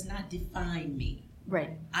it does not define me.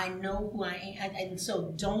 Right. I know who I am, and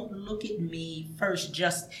so don't look at me first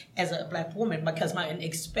just as a black woman because I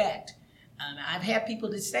expect. I've had people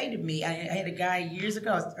that say to me, I had a guy years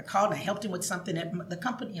ago, I called and I helped him with something at the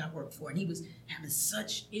company I work for, and he was having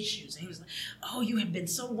such issues. And he was like, oh, you have been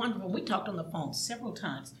so wonderful. We talked on the phone several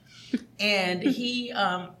times. And he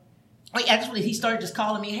started just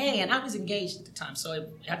calling me, hey, and I was engaged at the time. So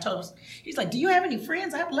I told him, he's like, do you have any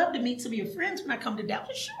friends? I'd love to meet some of your friends when I come to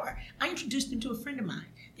Dallas. Sure. I introduced him to a friend of mine.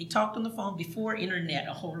 They talked on the phone before internet,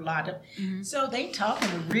 a whole lot of. So they talked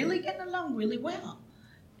and were really getting along really well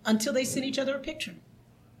until they sent each other a picture.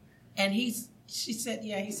 And he said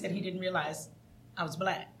he didn't realize I was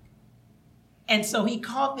black. And so he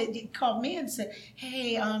called me and said,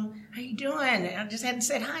 hey, how you doing? And I just hadn't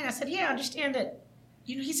said hi. And I said, yeah, I understand that.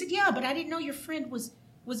 He said, yeah, but I didn't know your friend was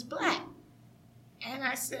black. And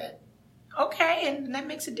I said, okay, and that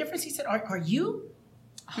makes a difference. He said, are you?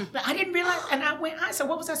 But I didn't realize, and I said,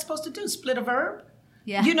 what was I supposed to do? Split a verb?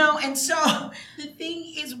 Yeah. And so the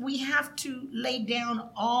thing is we have to lay down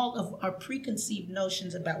all of our preconceived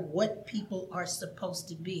notions about what people are supposed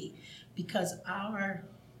to be because our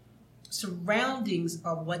surroundings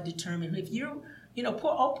are what determine if you're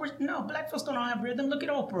poor Oprah. No, black folks don't have rhythm. Look at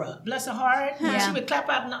Oprah. Bless her heart. Yeah. She would clap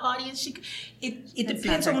out in the audience. It That's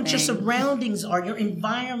depends not her on what your thing. surroundings are. Your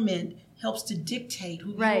environment helps to dictate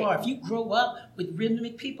who Right. you are. If you grow up with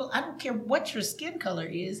rhythmic people, I don't care what your skin color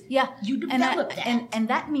is. Yeah. You develop that. And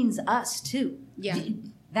that means us too. Yeah.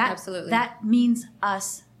 That, Absolutely. That means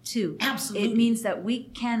us too. Absolutely. It means that we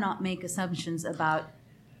cannot make assumptions about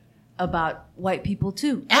white people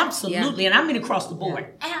too. Absolutely, and I mean across the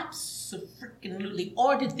board. Absolutely.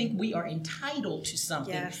 Or to think we are entitled to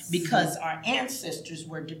something Yes. because our ancestors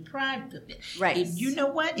were deprived of it. Right. If you know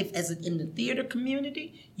what? If in the theater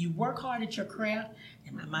community, you work hard at your craft,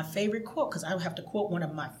 and my favorite quote, because I have to quote one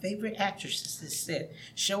of my favorite actresses that said,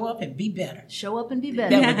 show up and be better. Show up and be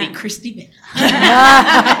better. That would be Christy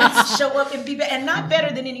Bell. Show up and be better. And not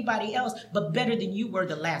better than anybody else, but better than you were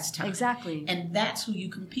the last time. Exactly. And that's who you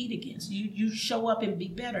compete against. You show up and be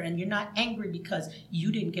better. And you're not angry because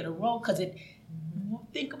you didn't get a role.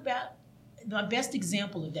 Think about my best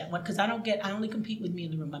example of that one, because I only compete with me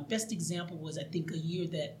in the room. My best example was, I think, a year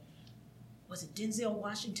that, was it Denzel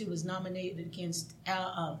Washington was nominated against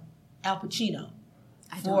Al Pacino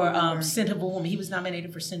for Scent of a Woman. He was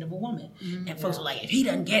nominated for Scent of a Woman. Mm-hmm. And folks were like, if he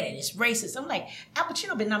doesn't get it, it's racist. I'm like, Al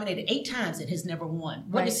Pacino been nominated 8 times and has never won.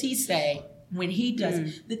 What does he say when he does?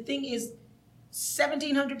 Mm-hmm. The thing is,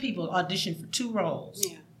 1,700 people auditioned for 2 roles.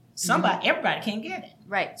 Yeah. Everybody can't get it.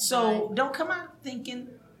 Right. So don't come out thinking,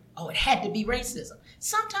 oh, it had to be racism.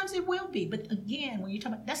 Sometimes it will be, but again, when you're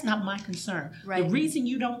talking about, that's not my concern. Right. The reason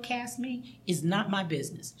you don't cast me is not my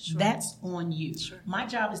business. Sure. That's on you. Sure. My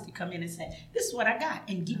job is to come in and say, this is what I got,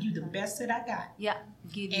 and give you the best that I got. Yeah,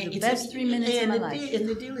 give you the best 3 minutes of my life. And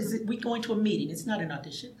the deal is that we go into a meeting. It's not an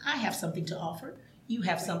audition. I have something to offer. You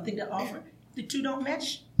have something to offer. The two don't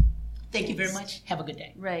match. Thank you very much. Have a good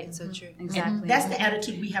day. Right. So true. Exactly. And that's the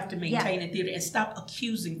attitude we have to maintain in theater, and stop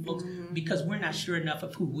accusing folks because we're not sure enough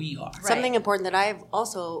of who we are. Right. Something important that I've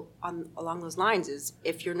also along those lines is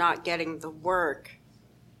if you're not getting the work,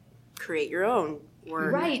 create your own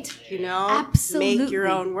work. Right. You know, Absolutely. make your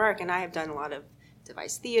own work. And I have done a lot of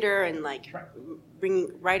devised theater and like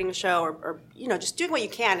writing a show or just doing what you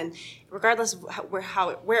can, and regardless of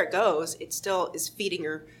where it goes, it still is feeding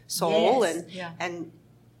your soul and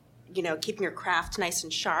keeping your craft nice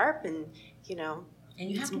and sharp and And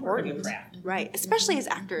you have to work on your craft. Right, especially as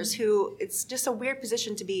actors who, it's just a weird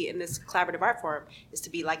position to be in this collaborative art form, is to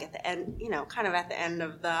be like at the end, kind of at the end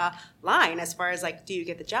of the line as far as like, do you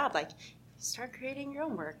get the job? Like, start creating your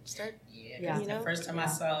own work. The first time I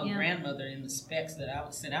saw Grandmother in the specs that I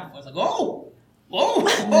was sent out for, I was like, oh,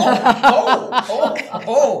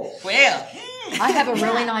 well. I have a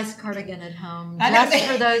really nice cardigan at home just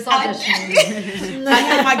for those auditions. I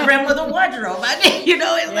have my grandmother wardrobe.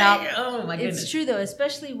 Oh my goodness. It's true though,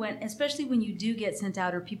 especially when you do get sent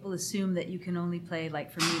out, or people assume that you can only play,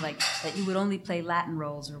 like for me, like that you would only play Latin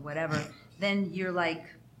roles or whatever. Then you're like,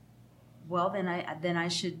 well, then I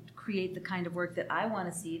should create the kind of work that I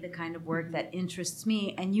want to see, the kind of work that interests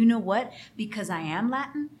me. And you know what? Because I am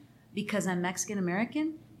Latin, because I'm Mexican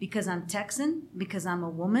American, because I'm Texan, because I'm a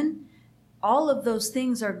woman, all of those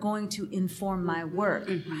things are going to inform my work.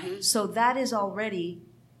 Mm-hmm. So that is already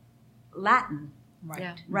Latin,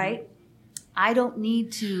 right? I don't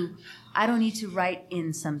need to write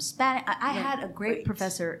in some Spanish. I had a great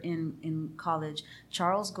professor in college,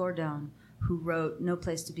 Charles Gordon, who wrote No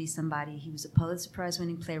Place to Be Somebody. He was a Pulitzer Prize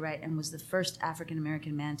winning playwright and was the first African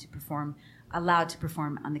American man allowed to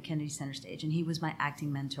perform on the Kennedy Center stage, and he was my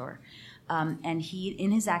acting mentor. And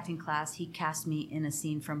in his acting class, he cast me in a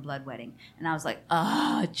scene from Blood Wedding. And I was like,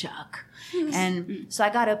 Chuck. And so I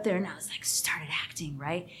got up there and I was like, started acting,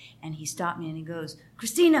 right? And he stopped me and he goes,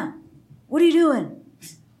 Christina, what are you doing?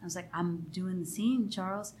 I was like, I'm doing the scene,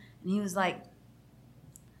 Charles. And he was like,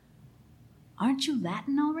 aren't you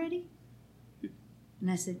Latin already? And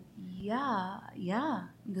I said, yeah.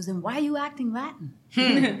 He goes, then why are you acting Latin?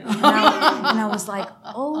 and I was like,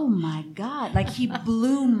 oh my God. Like, he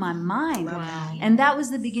blew my mind. Wow. And that was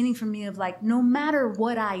the beginning for me of like, no matter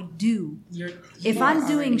what I do, if I'm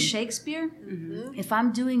doing Shakespeare, if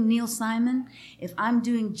I'm doing Neil Simon, if I'm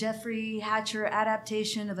doing Jeffrey Hatcher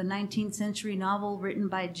adaptation of a 19th century novel written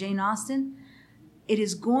by Jane Austen, it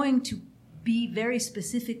is going to be very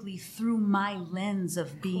specifically through my lens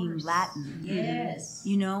of being Latin. Yes.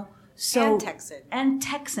 So and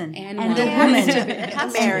Texan and the woman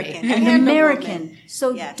American.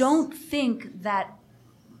 So don't think that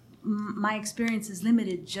my experience is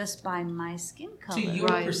limited just by my skin color. To your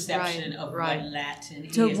perception of what Latin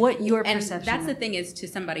is. To what your perception. And that's the thing, is to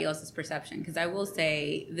somebody else's perception. Because I will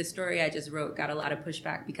say, the story I just wrote got a lot of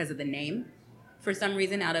pushback because of the name. For some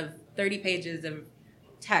reason, out of 30 pages of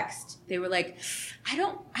text, they were like, I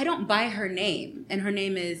don't buy her name, and her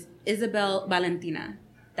name is Isabel Valentina.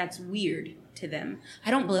 That's weird to them. I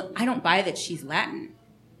don't buy that she's Latin.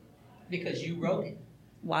 Because you wrote it.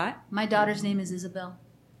 What? My daughter's name is Isabel.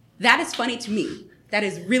 That is funny to me. That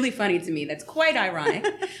is really funny to me. That's quite ironic.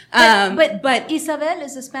 but Isabel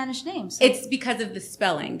is a Spanish name. So. It's because of the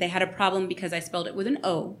spelling. They had a problem because I spelled it with an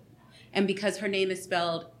O, and because her name is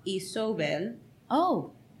spelled Isobel.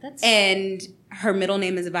 Oh. And her middle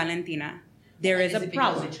name is Valentina. There is a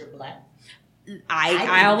problem. Because you're Black?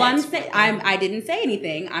 I didn't say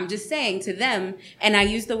anything. I'm just saying to them, and I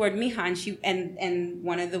used the word mija, and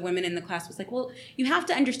one of the women in the class was like, "Well, you have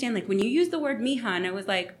to understand, like when you use the word mija," and I was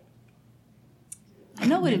like, "I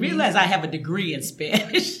know what it means." Realize I have a degree in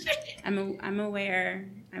Spanish. I'm aware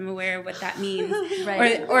of what that means.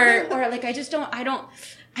 Right. Or like I just don't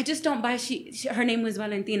buy her name was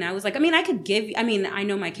Valentina. I was like, I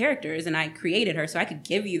know my characters and I created her, so I could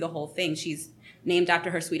give you the whole thing. She's named after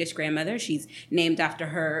her Swedish grandmother. She's named after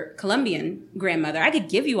her Colombian grandmother. I could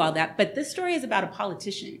give you all that, but this story is about a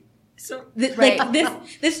politician. So this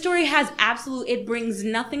story has it brings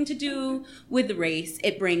nothing to do with race.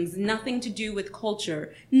 It brings nothing to do with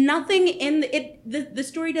culture. Nothing in the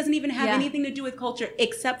story doesn't even have anything to do with culture,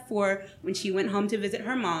 except for when she went home to visit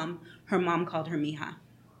her mom called her mija.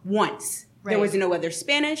 Once. Right. There was no other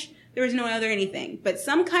Spanish. There was no other anything. But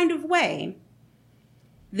some kind of way,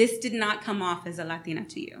 this did not come off as a Latina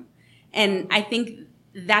to you. And I think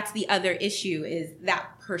that's the other issue, is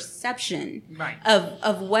that perception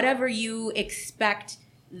of whatever you expect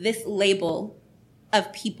this label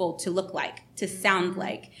of people to look like, to sound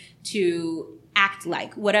like, to act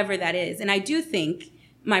like, whatever that is. And I do think,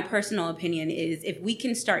 my personal opinion is, if we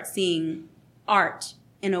can start seeing art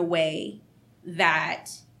in a way that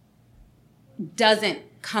doesn't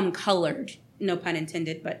come colored, no pun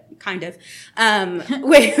intended, but kind of,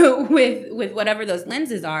 with whatever those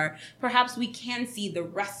lenses are, perhaps we can see the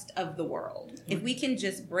rest of the world. Mm-hmm. If we can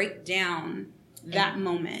just break down that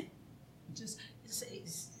moment. Just say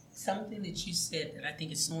something that you said that I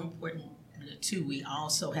think is so important too, we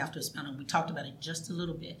also have to spend on, we talked about it just a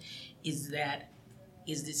little bit, is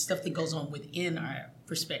the stuff that goes on within our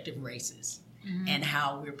respective races and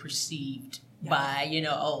how we're perceived by,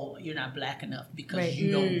 oh, you're not black enough because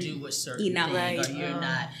you don't do a certain thing, or you're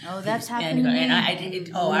not. Oh, that's happening. And I've been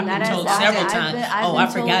told several times, I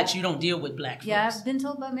forgot you don't deal with black folks. Yeah, I've been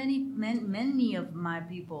told by many of my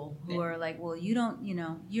people who are like, well, you don't,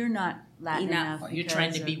 you're not Latin enough. You're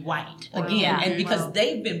trying to be white again, and because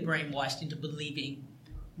they've been brainwashed into believing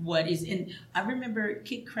what is. And I remember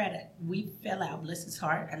Kid Craddock. We fell out, bless his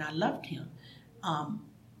heart, and I loved him.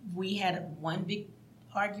 We had one big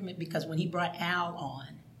argument because when he brought Al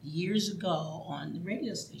on years ago on the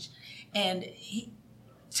radio station, and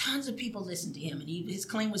tons of people listened to him, and his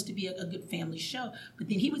claim was to be a good family show, but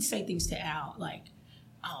then he would say things to Al like,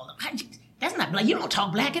 oh, that's not black, you don't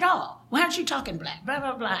talk black at all, why aren't you talking black, blah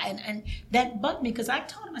blah blah, and that bugged me because I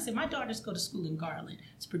told him, I said, my daughters go to school in Garland,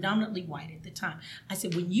 it's predominantly white at the time. I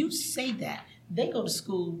said, when you say that, they go to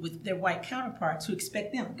school with their white counterparts who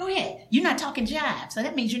expect them, go ahead, you're not talking jive, so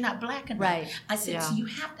that means you're not black enough. Right. I said, so you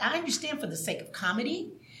have to, I understand for the sake of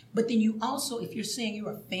comedy, but then you also, if you're saying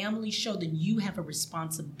you're a family show, then you have a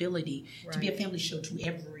responsibility to be a family show to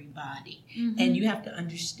everybody. And you have to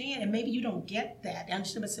understand, and maybe you don't get that. I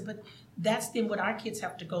understand, but that's then what our kids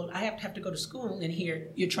have to go. I have to go to school and hear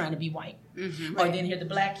you're trying to be white. Or then hear the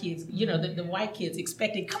black kids, the white kids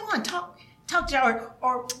expecting, come on, talk to our,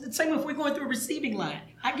 or the same if we're going through a receiving line.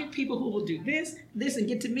 I get people who will do this, and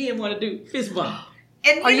get to me and want to do fist bump.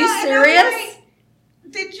 And are you serious?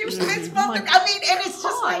 Did you fist bump? I mean, and it's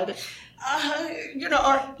just like,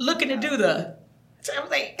 or looking to do the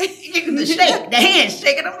shake, the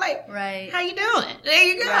handshake, and I'm like, right, how you doing? There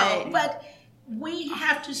you go. Right. But we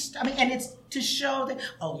have to, and it's to show that,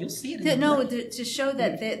 you'll see it. To show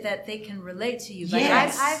that they can relate to you. Like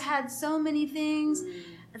yes. I've had so many things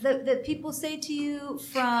that people say to you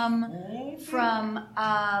from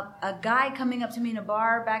a guy coming up to me in a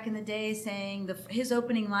bar back in the day saying his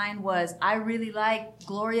opening line was, I really like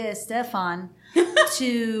Gloria Estefan,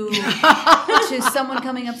 to someone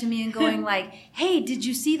coming up to me and going like, hey, did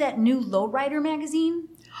you see that new Lowrider magazine?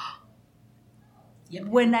 Yep.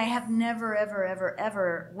 When I have never, ever, ever,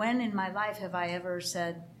 ever, when in my life have I ever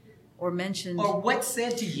said or mentioned, or what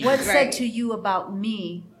said to you? What said to you about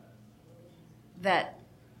me that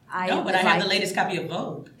I have the latest copy of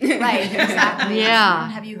Vogue. Right, exactly. Yeah.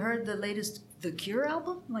 Have you heard the latest The Cure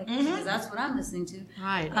album? Like, because that's what I'm listening to.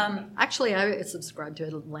 Right. Actually, I subscribe to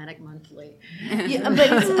Atlantic Monthly. Yeah, but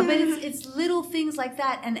it's little things like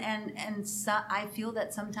that, and so I feel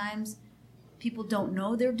that sometimes people don't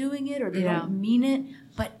know they're doing it or they don't mean it.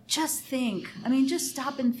 But just think. I mean, just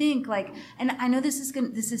stop and think. Like, and I know this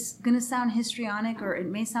is gonna sound histrionic or it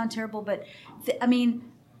may sound terrible, but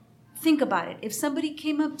think about it. If somebody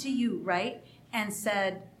came up to you, right, and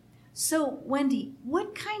said, so, Wendy,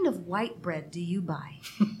 what kind of white bread do you buy?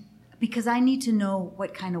 Because I need to know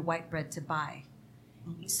what kind of white bread to buy.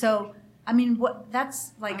 So,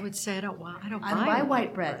 that's like... I would say I don't buy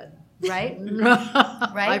white bread. Right?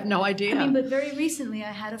 Right? I have no idea. But very recently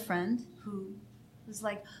I had a friend who was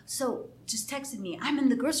like, so, just texted me, I'm in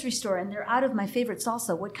the grocery store and they're out of my favorite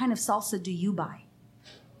salsa. What kind of salsa do you buy?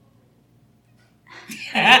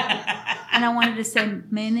 And I wanted to say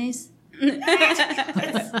mayonnaise.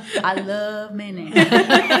 I love mayonnaise.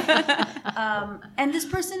 And this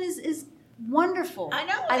person is wonderful. I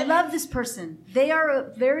know. I love this person. They are a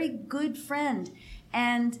very good friend.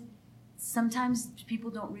 And sometimes people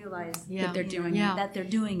don't realize that they're doing it. That they're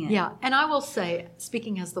doing it. Yeah. And I will say,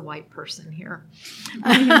 speaking as the white person here,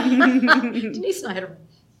 Denise and I had a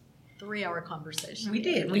 3-hour conversation. We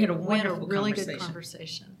did. We had a wonderful really good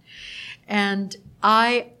conversation. And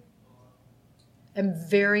I am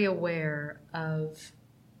very aware of,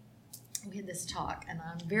 we had this talk, and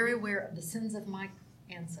I'm very aware of the sins of my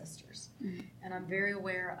ancestors. Mm-hmm. And I'm very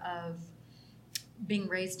aware of being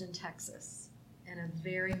raised in Texas in a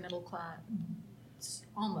very middle class,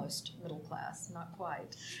 almost middle class, not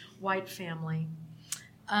quite, white family.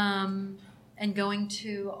 And going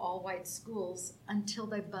to all white schools until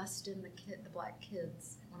they bust in the black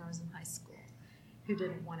kids when I was in high school who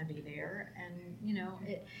didn't want to be there. And,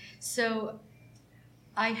 so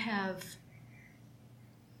I have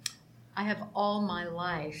all my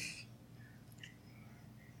life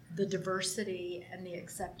the diversity and the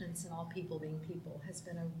acceptance in all people being people has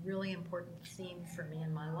been a really important theme for me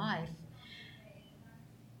in my life.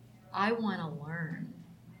 I want to learn,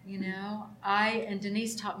 and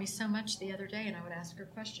Denise taught me so much the other day, and I would ask her a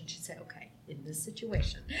question. She'd say, okay, in this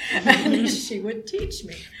situation, and she would teach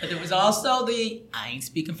me. But there was also I ain't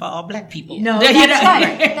speaking for all black people. No, that's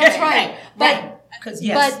right. That's right. Because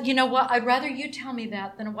yes. But you know what? I'd rather you tell me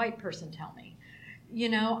that than a white person tell me. You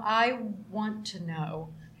know, I want to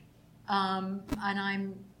know, and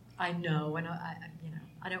I know, and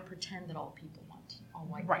I don't pretend that all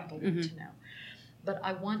white people want to know, but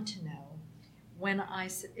I want to know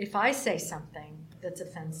if I say something that's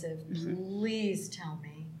offensive, please tell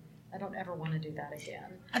me. I don't ever want to do that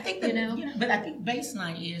again. I think but I think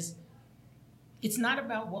baseline is, it's not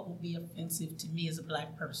about what will be offensive to me as a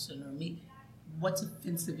black person or me. What's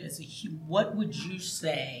offensive as a human? What would you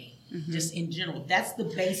say, just in general? That's the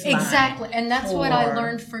baseline. Exactly, and that's what I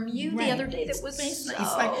learned from you the other day. That was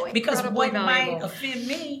because what valuable. might offend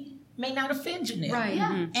me may not offend Janelle. Right.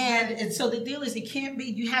 Yeah. And so the deal is, it can't be.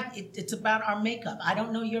 It's about our makeup. I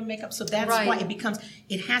don't know your makeup, so that's why it becomes.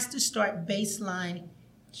 It has to start baseline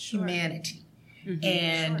humanity.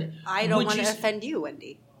 And I don't want to offend you,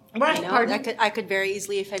 Wendy. Right. You know, I could very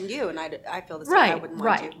easily offend you, and I feel the same. I wouldn't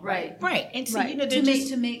want to. Right. And so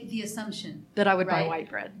to make the assumption that I would buy white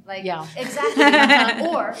bread. Exactly.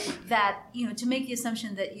 Or that to make the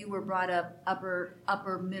assumption that you were brought up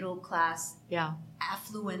upper middle class,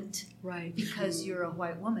 affluent, because you're a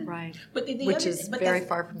white woman, right? But which is very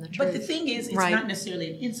far from the truth. But the thing is, it's not necessarily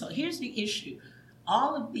an insult. Here's the issue: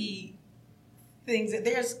 all of the things that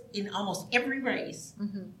there's in almost every race,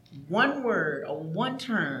 one word or one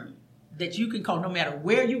term that you can call, no matter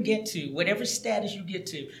where you get to, whatever status you get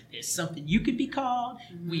to, there's something you could be called.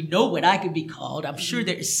 We know what I could be called. I'm sure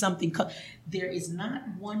there is something called. There is not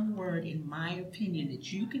one word, in my opinion,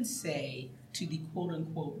 that you can say to the quote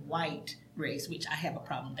unquote white race, which I have a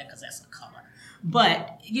problem with that because that's a color.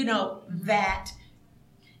 But that.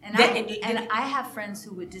 And I have friends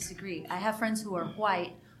who would disagree. I have friends who are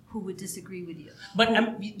white who would disagree with you. But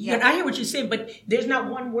I hear what you're saying, but there's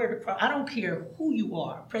not one word. I don't care who you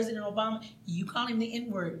are. President Obama, you call him the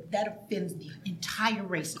N-word, that offends the entire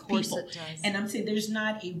race of people. Of course it does. And I'm saying there's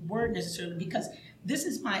not a word necessarily, because this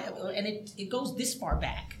is and it goes this far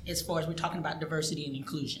back as far as we're talking about diversity and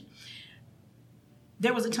inclusion.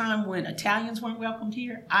 There was a time when Italians weren't welcomed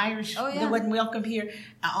here, Irish they wasn't welcome here,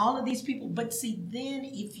 all of these people. But see, then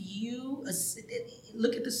if you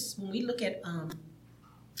look at this, when we look at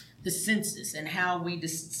the census and how we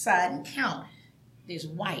decide and count, there's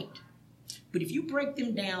white. But if you break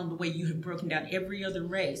them down the way you have broken down every other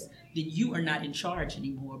race, then you are not in charge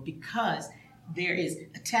anymore, because there is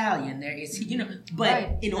Italian, there is,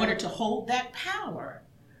 but in order to hold that power,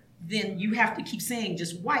 then you have to keep saying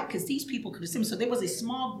just white, because these people could assume. So there was a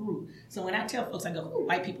small group. So when I tell folks, I go,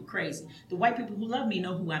 white people crazy. The white people who love me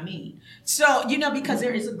know who I mean. So, because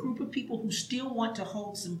there is a group of people who still want to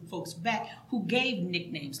hold some folks back, who gave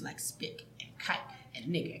nicknames like spick and kite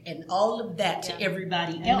and nigger and all of that to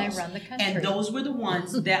everybody else. And they run the country. And those were the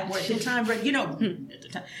ones that were at the time, at the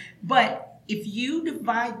time. But if you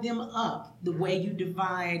divide them up the way you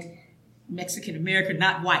divide Mexican American,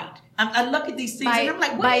 not white. I look at these things and I'm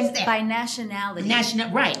like, what is that? By nationality.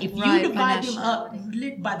 Right. If you divide them up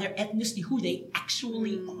by their ethnicity, who they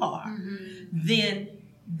actually are, then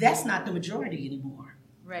that's not the majority anymore.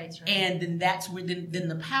 Right. And then that's where then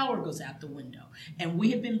the power goes out the window. And we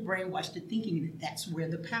have been brainwashed to thinking that that's where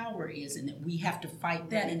the power is and that we have to fight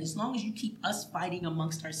that. And as long as you keep us fighting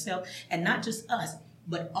amongst ourselves, and not just us,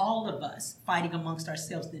 but all of us fighting amongst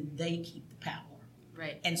ourselves, then they keep the power.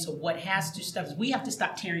 Right. And so what has to stop is we have to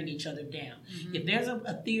stop tearing each other down. If there's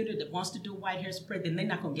a theater that wants to do a white hair spread, then they're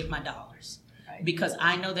not going to get my dollars. Right. Because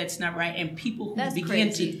I know that's not right. And people who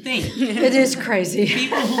begin to think. It is crazy.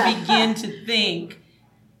 People who begin to think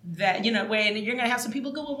that, and you're going to have some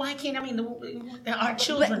people go, well, why can't, our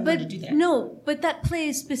children want to do that. No, but that play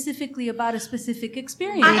is specifically about a specific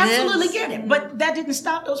experience. I absolutely get it. But that didn't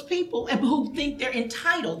stop those people who think they're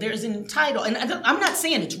entitled. There's an entitled. And I'm not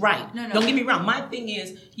saying it's right. No. Don't get me wrong. My thing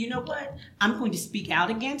is, you know what? I'm going to speak out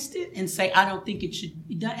against it and say, I don't think it should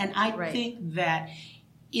be done. And I think that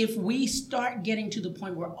if we start getting to the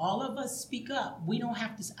point where all of us speak up, I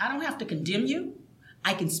don't have to condemn you.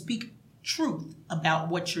 I can speak truth about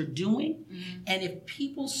what you're doing. And if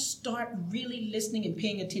people start really listening and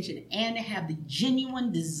paying attention and have the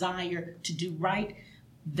genuine desire to do right,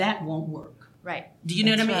 that won't work. Right. Do you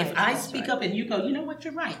know what I mean? Right. If I speak up and you go, you know what,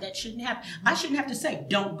 you're right, that shouldn't happen. I shouldn't have to say,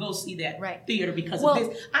 don't go see that theater because of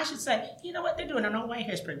this. I should say, you know what, they're doing an all white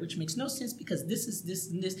hairspray, which makes no sense because this is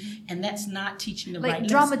this and this, and that's not teaching the right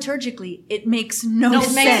lesson. Dramaturgically, it makes no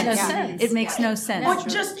sense. It makes no sense. Or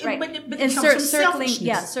just, but and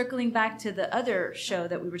circling back to the other show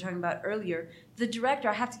that we were talking about earlier, the director,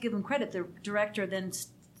 I have to give him credit, the director then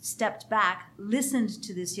stepped back, listened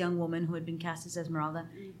to this young woman who had been cast as Esmeralda,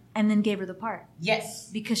 and then gave her the part. Yes.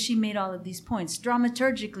 Because she made all of these points.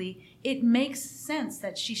 Dramaturgically, it makes sense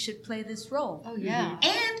that she should play this role. Oh, yeah.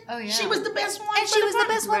 And she was the best one and she was the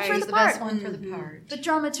best one for the part. Best one for the part. But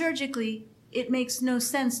dramaturgically, it makes no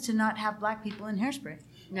sense to not have black people in Hairspray.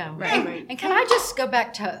 No, right. And can I just go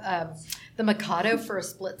back to the Mikado for a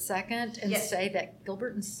split second and say that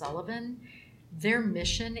Gilbert and Sullivan, their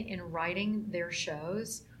mission in writing their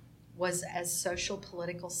shows was as social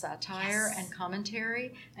political satire and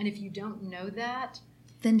commentary. And if you don't know that,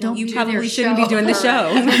 then don't you do probably shouldn't be doing the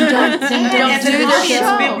show. Don't do the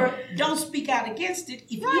show. Member, don't speak out against it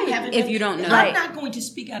if you haven't. If you don't know. I'm not going to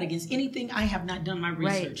speak out against anything I have not done my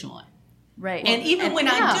research on. Right. And even when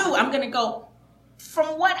I do, I'm going to go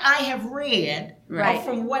from what I have read or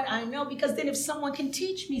from what I know, because then if someone can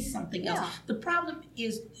teach me something else. The problem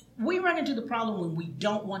is we run into the problem when we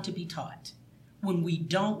don't want to be taught, when we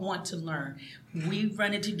don't want to learn. We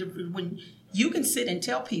run into when you can sit and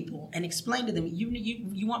tell people and explain to them,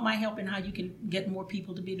 you want my help in how you can get more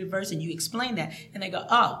people to be diverse, and you explain that, and they go,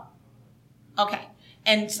 oh, okay.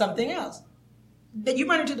 And something else. That you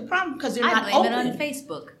run into the problem because they're not open. I blame it on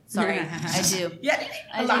Facebook. Sorry, I do. Yeah,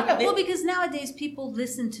 a lot of it. Well, because nowadays people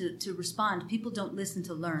listen to respond. People don't listen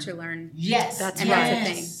to learn. Yes. That's the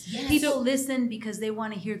thing. Yes. People listen because they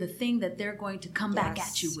want to hear the thing that they're going to come back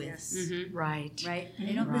at you with. Yes. Mm-hmm. Right.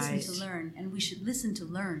 They don't listen to learn, and we should listen to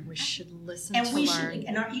learn. We should listen to learn.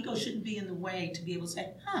 And our ego shouldn't be in the way to be able to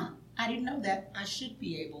say, I didn't know that. I should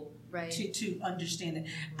be able to understand it.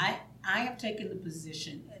 I have taken the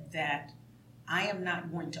position that I am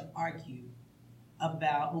not going to argue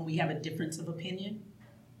about when we have a difference of opinion.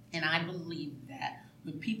 And I believe that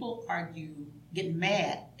when people argue, get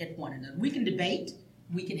mad at one another, we can debate,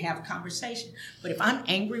 we can have conversation. But if I'm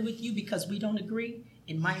angry with you because we don't agree,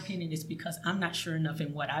 in my opinion, it's because I'm not sure enough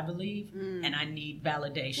in what I believe and I need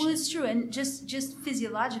validation. Well, it's true. And just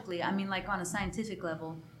physiologically, I mean, like on a scientific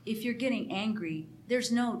level, if you're getting angry,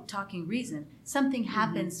 there's no talking reason. Something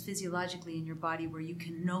happens physiologically in your body where you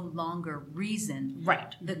can no longer reason.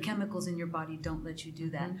 Right. The chemicals in your body don't let you do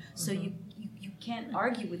that. So you can't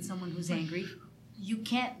argue with someone who's angry. You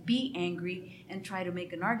can't be angry and try to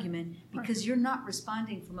make an argument because you're not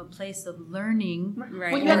responding from a place of learning.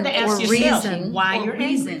 Right. Well, you have to ask yourself why you're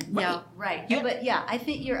angry. Yeah, right. Yeah. But yeah, I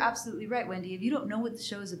think you're absolutely right, Wendy. If you don't know what the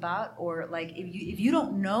show is about, or like if you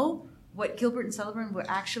don't know what Gilbert and Sullivan were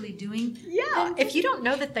actually doing. Yeah, if you don't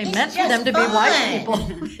know that they meant for them to be white people,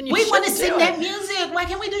 we want to sing that music. Why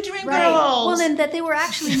can't we do Dream Girls? Well, then that they were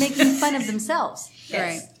actually making fun of themselves.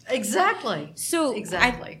 Right. Exactly. So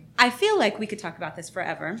I feel like we could talk about this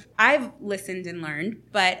forever. I've listened and learned,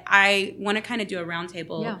 but I want to kind of do a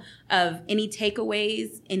roundtable of any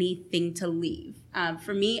takeaways, anything to leave.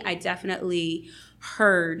 For me, I definitely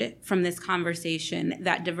heard from this conversation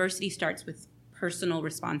that diversity starts with personal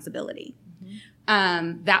responsibility.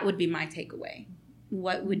 That would be my takeaway.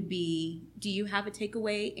 What would be, do you have a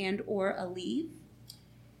takeaway and or a leave?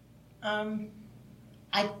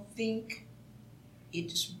 I think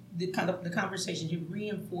it's the conversation here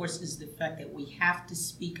reinforces the fact that we have to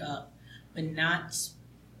speak up, but not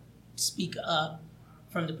speak up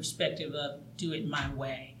from the perspective of do it my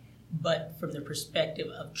way, but from the perspective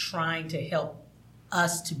of trying to help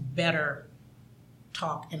us to better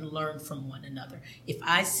talk and learn from one another. If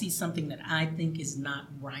I see something that I think is not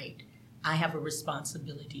right, I have a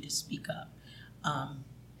responsibility to speak up.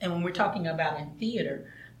 And when we're talking about in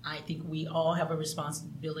theater, I think we all have a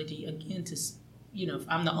responsibility, again, to, if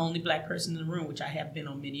I'm the only black person in the room, which I have been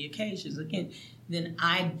on many occasions, again, then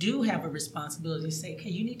I do have a responsibility to say, okay,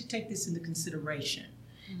 you need to take this into consideration.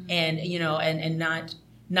 And, and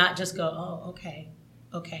not just go, oh, okay.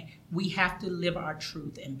 We have to live our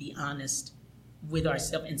truth and be honest with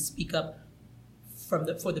ourselves and speak up for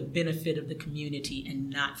the benefit of the community and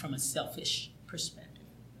not from a selfish perspective.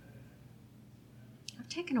 I've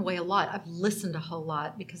taken away a lot. I've listened a whole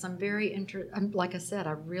lot because I'm very interested. Like I said,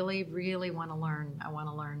 I really, really want to learn. I want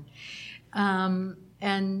to learn.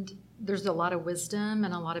 And there's a lot of wisdom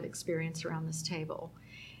and a lot of experience around this table.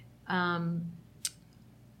 I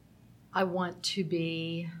want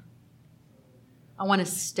to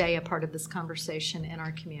stay a part of this conversation in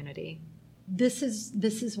our community. This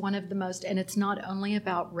is one of the most, and it's not only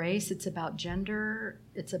about race, it's about gender,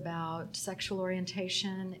 it's about sexual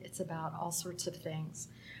orientation, it's about all sorts of things.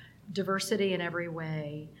 Diversity in every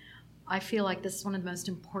way. I feel like this is one of the most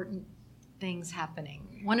important things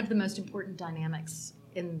happening, one of the most important dynamics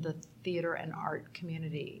in the theater and art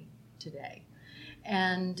community today.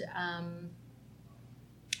 And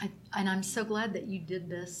And I'm so glad that you did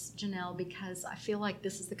this, Janelle, because I feel like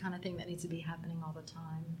this is the kind of thing that needs to be happening all the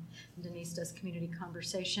time. Denise does community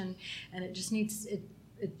conversation, and it just needs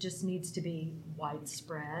to be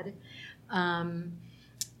widespread.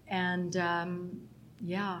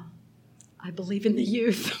 Yeah, I believe in the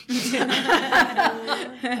youth.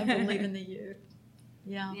 I believe in the youth.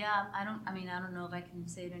 Yeah. Yeah, I don't know if I can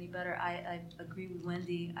say it any better. I agree with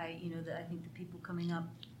Wendy. I think the people coming up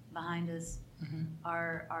behind us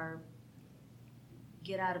are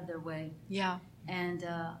get out of their way. Yeah. And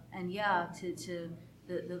yeah, to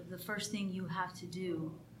the first thing you have to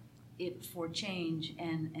do for change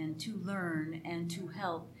and to learn and to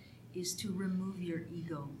help is to remove your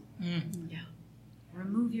ego. Yeah.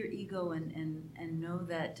 Remove your ego and know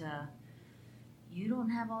that you don't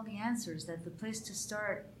have all the answers, that the place to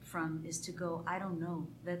start from is to go, I don't know.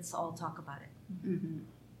 Let's all talk about it. Mm-hmm.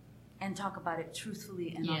 And talk about it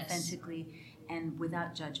truthfully and authentically and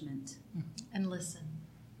without judgment. And listen.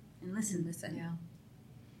 And listen. Yeah.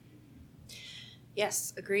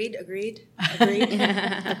 Yes, agreed. Agreed.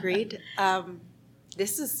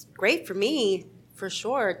 This is great for me, for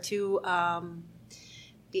sure, to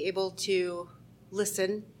be able to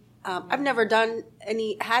listen. I've never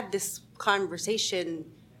had this conversation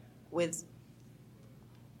with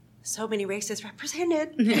so many races represented,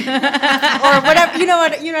 or whatever. You know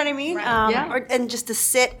what I mean? Right. And just to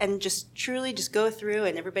sit and just truly just go through,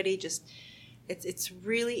 and everybody just, it's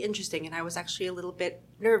really interesting. And I was actually a little bit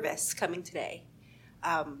nervous coming today,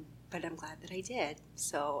 but I'm glad that I did.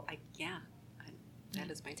 So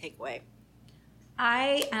that is my takeaway.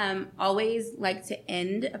 I always like to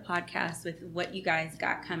end a podcast with what you guys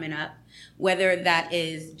got coming up, whether that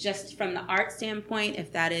is just from the art standpoint,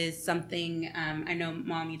 if that is something, I know,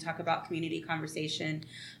 Mom, you talk about community conversation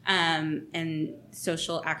and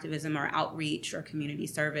social activism or outreach or community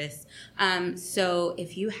service. So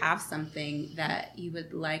if you have something that you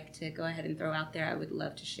would like to go ahead and throw out there, I would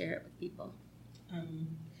love to share it with people.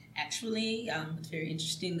 Actually, it's very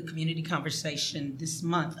interesting, the community conversation this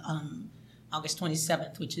month, August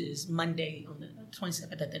 27th, which is Monday on the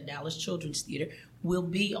 27th at the Dallas Children's Theater, will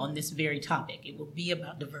be on this very topic. It will be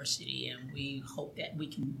about diversity, and we hope that we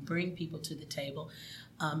can bring people to the table.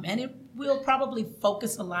 And it will probably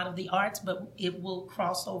focus a lot of the arts, but it will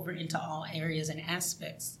cross over into all areas and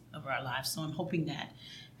aspects of our lives. So I'm hoping that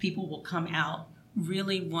people will come out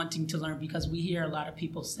really wanting to learn, because we hear a lot of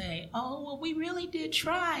people say, oh, well, we really did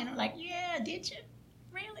try. And I'm like, yeah, did you?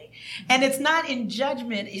 Really? And it's not in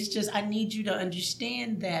judgment. It's just, I need you to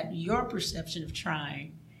understand that your perception of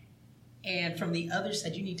trying, and from the other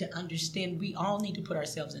side, you need to understand we all need to put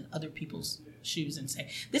ourselves in other people's shoes and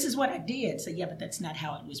say, this is what I did. So yeah, but that's not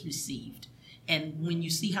how it was received. And when you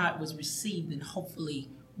see how it was received, then hopefully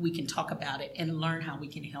we can talk about it and learn how we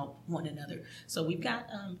can help one another. So we've got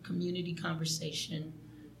community conversation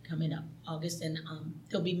coming up August, and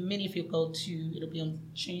there'll be many, if you go to, it'll be on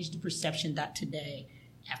changetheperception.today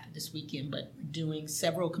after this weekend, but we're doing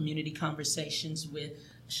several community conversations with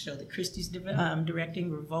a show that Christy's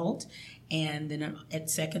directing, Revolt, and then at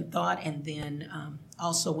Second Thought, and then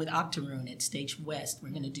also with Octoroon at Stage West, we're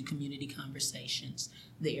going to do community conversations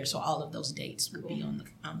there. So all of those dates will be on the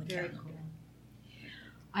calendar. Cool.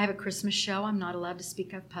 I have a Christmas show I'm not allowed to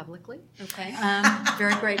speak of publicly. Okay.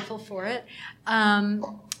 Very grateful for it. I've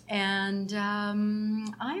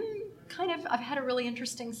had a really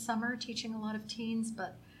interesting summer teaching a lot of teens,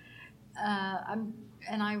 but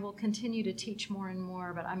I will continue to teach more and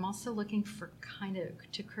more, but I'm also looking for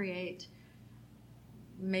to create,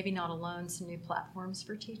 maybe not alone, some new platforms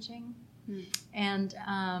for teaching. And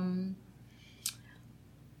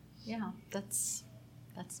that's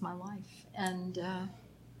my life. And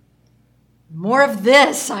more of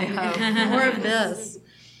this, I hope. More of this.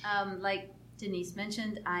 Like Denise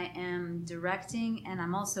mentioned, I am directing, and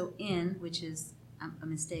I'm also in, which is a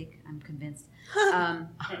mistake, I'm convinced.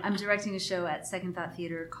 I'm directing a show at Second Thought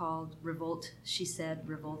Theater called Revolt, She Said,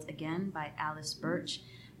 Revolt Again by Alice Birch.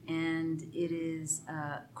 And it is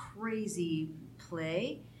a crazy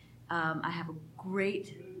play. I have a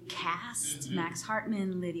great cast, Max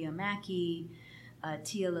Hartman, Lydia Mackey,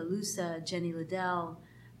 Tia LaLusa, Jenny Liddell,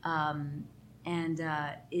 and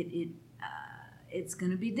it's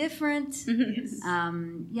going to be different. Yes.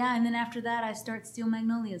 And then after that, I start Steel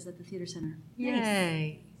Magnolias at the Theater Center.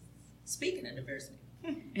 Yay. Speaking of diversity.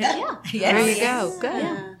 Yeah. There you go. Good.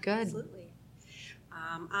 Yeah, Good. Absolutely.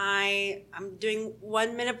 I'm doing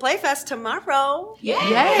 1 Minute Playfest tomorrow. Yay.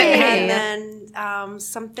 And then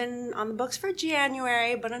something on the books for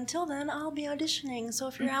January. But until then, I'll be auditioning. So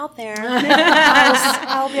if you're out there,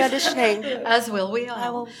 I'll be auditioning. As will we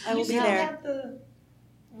all. I will be there.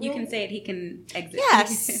 You can say it, he can exit.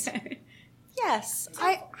 Yes. Yes.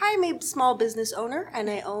 I'm a small business owner, and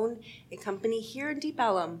I own a company here in Deep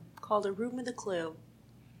Ellum called A Room with a Clue.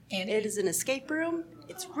 And it is an escape room.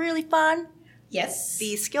 It's really fun. Yes.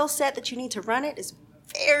 The skill set that you need to run it is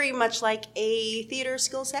very much like a theater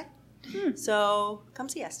skill set. So come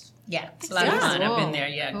see us. Yeah, it's a lot of fun. I've been there.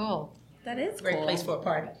 Yeah. Cool. That is Great cool. place for a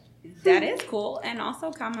party. That is cool. And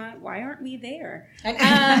also, why aren't we there?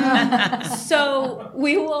 So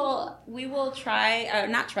we will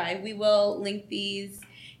try, we will link these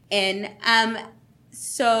in.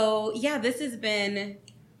 So yeah, this has been,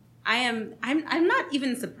 I'm not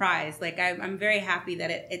even surprised. Like I'm very happy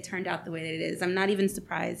that it turned out the way that it is. I'm not even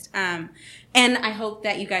surprised. And I hope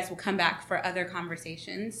that you guys will come back for other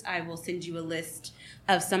conversations. I will send you a list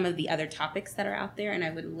of some of the other topics that are out there, and I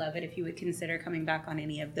would love it if you would consider coming back on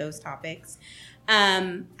any of those topics.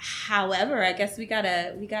 However, I guess we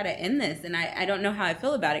gotta end this, and I don't know how I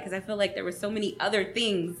feel about it, because I feel like there were so many other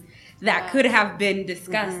things that could have been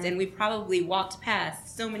discussed, and we probably walked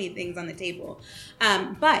past so many things on the table.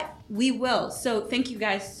 But we will. So thank you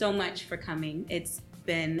guys so much for coming. It's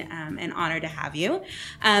been an honor to have you.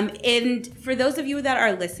 And for those of you that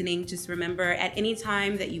are listening, just remember, at any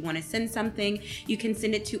time that you want to send something, you can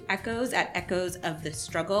send it to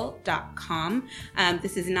echoes@echoesofthestruggle.com.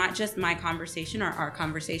 This is not just my conversation or our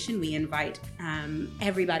conversation. We invite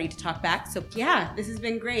everybody to talk back. So yeah, this has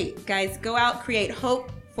been great. Guys, go out, create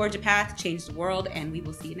hope, forge a path, change the world, and we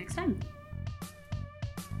will see you next time.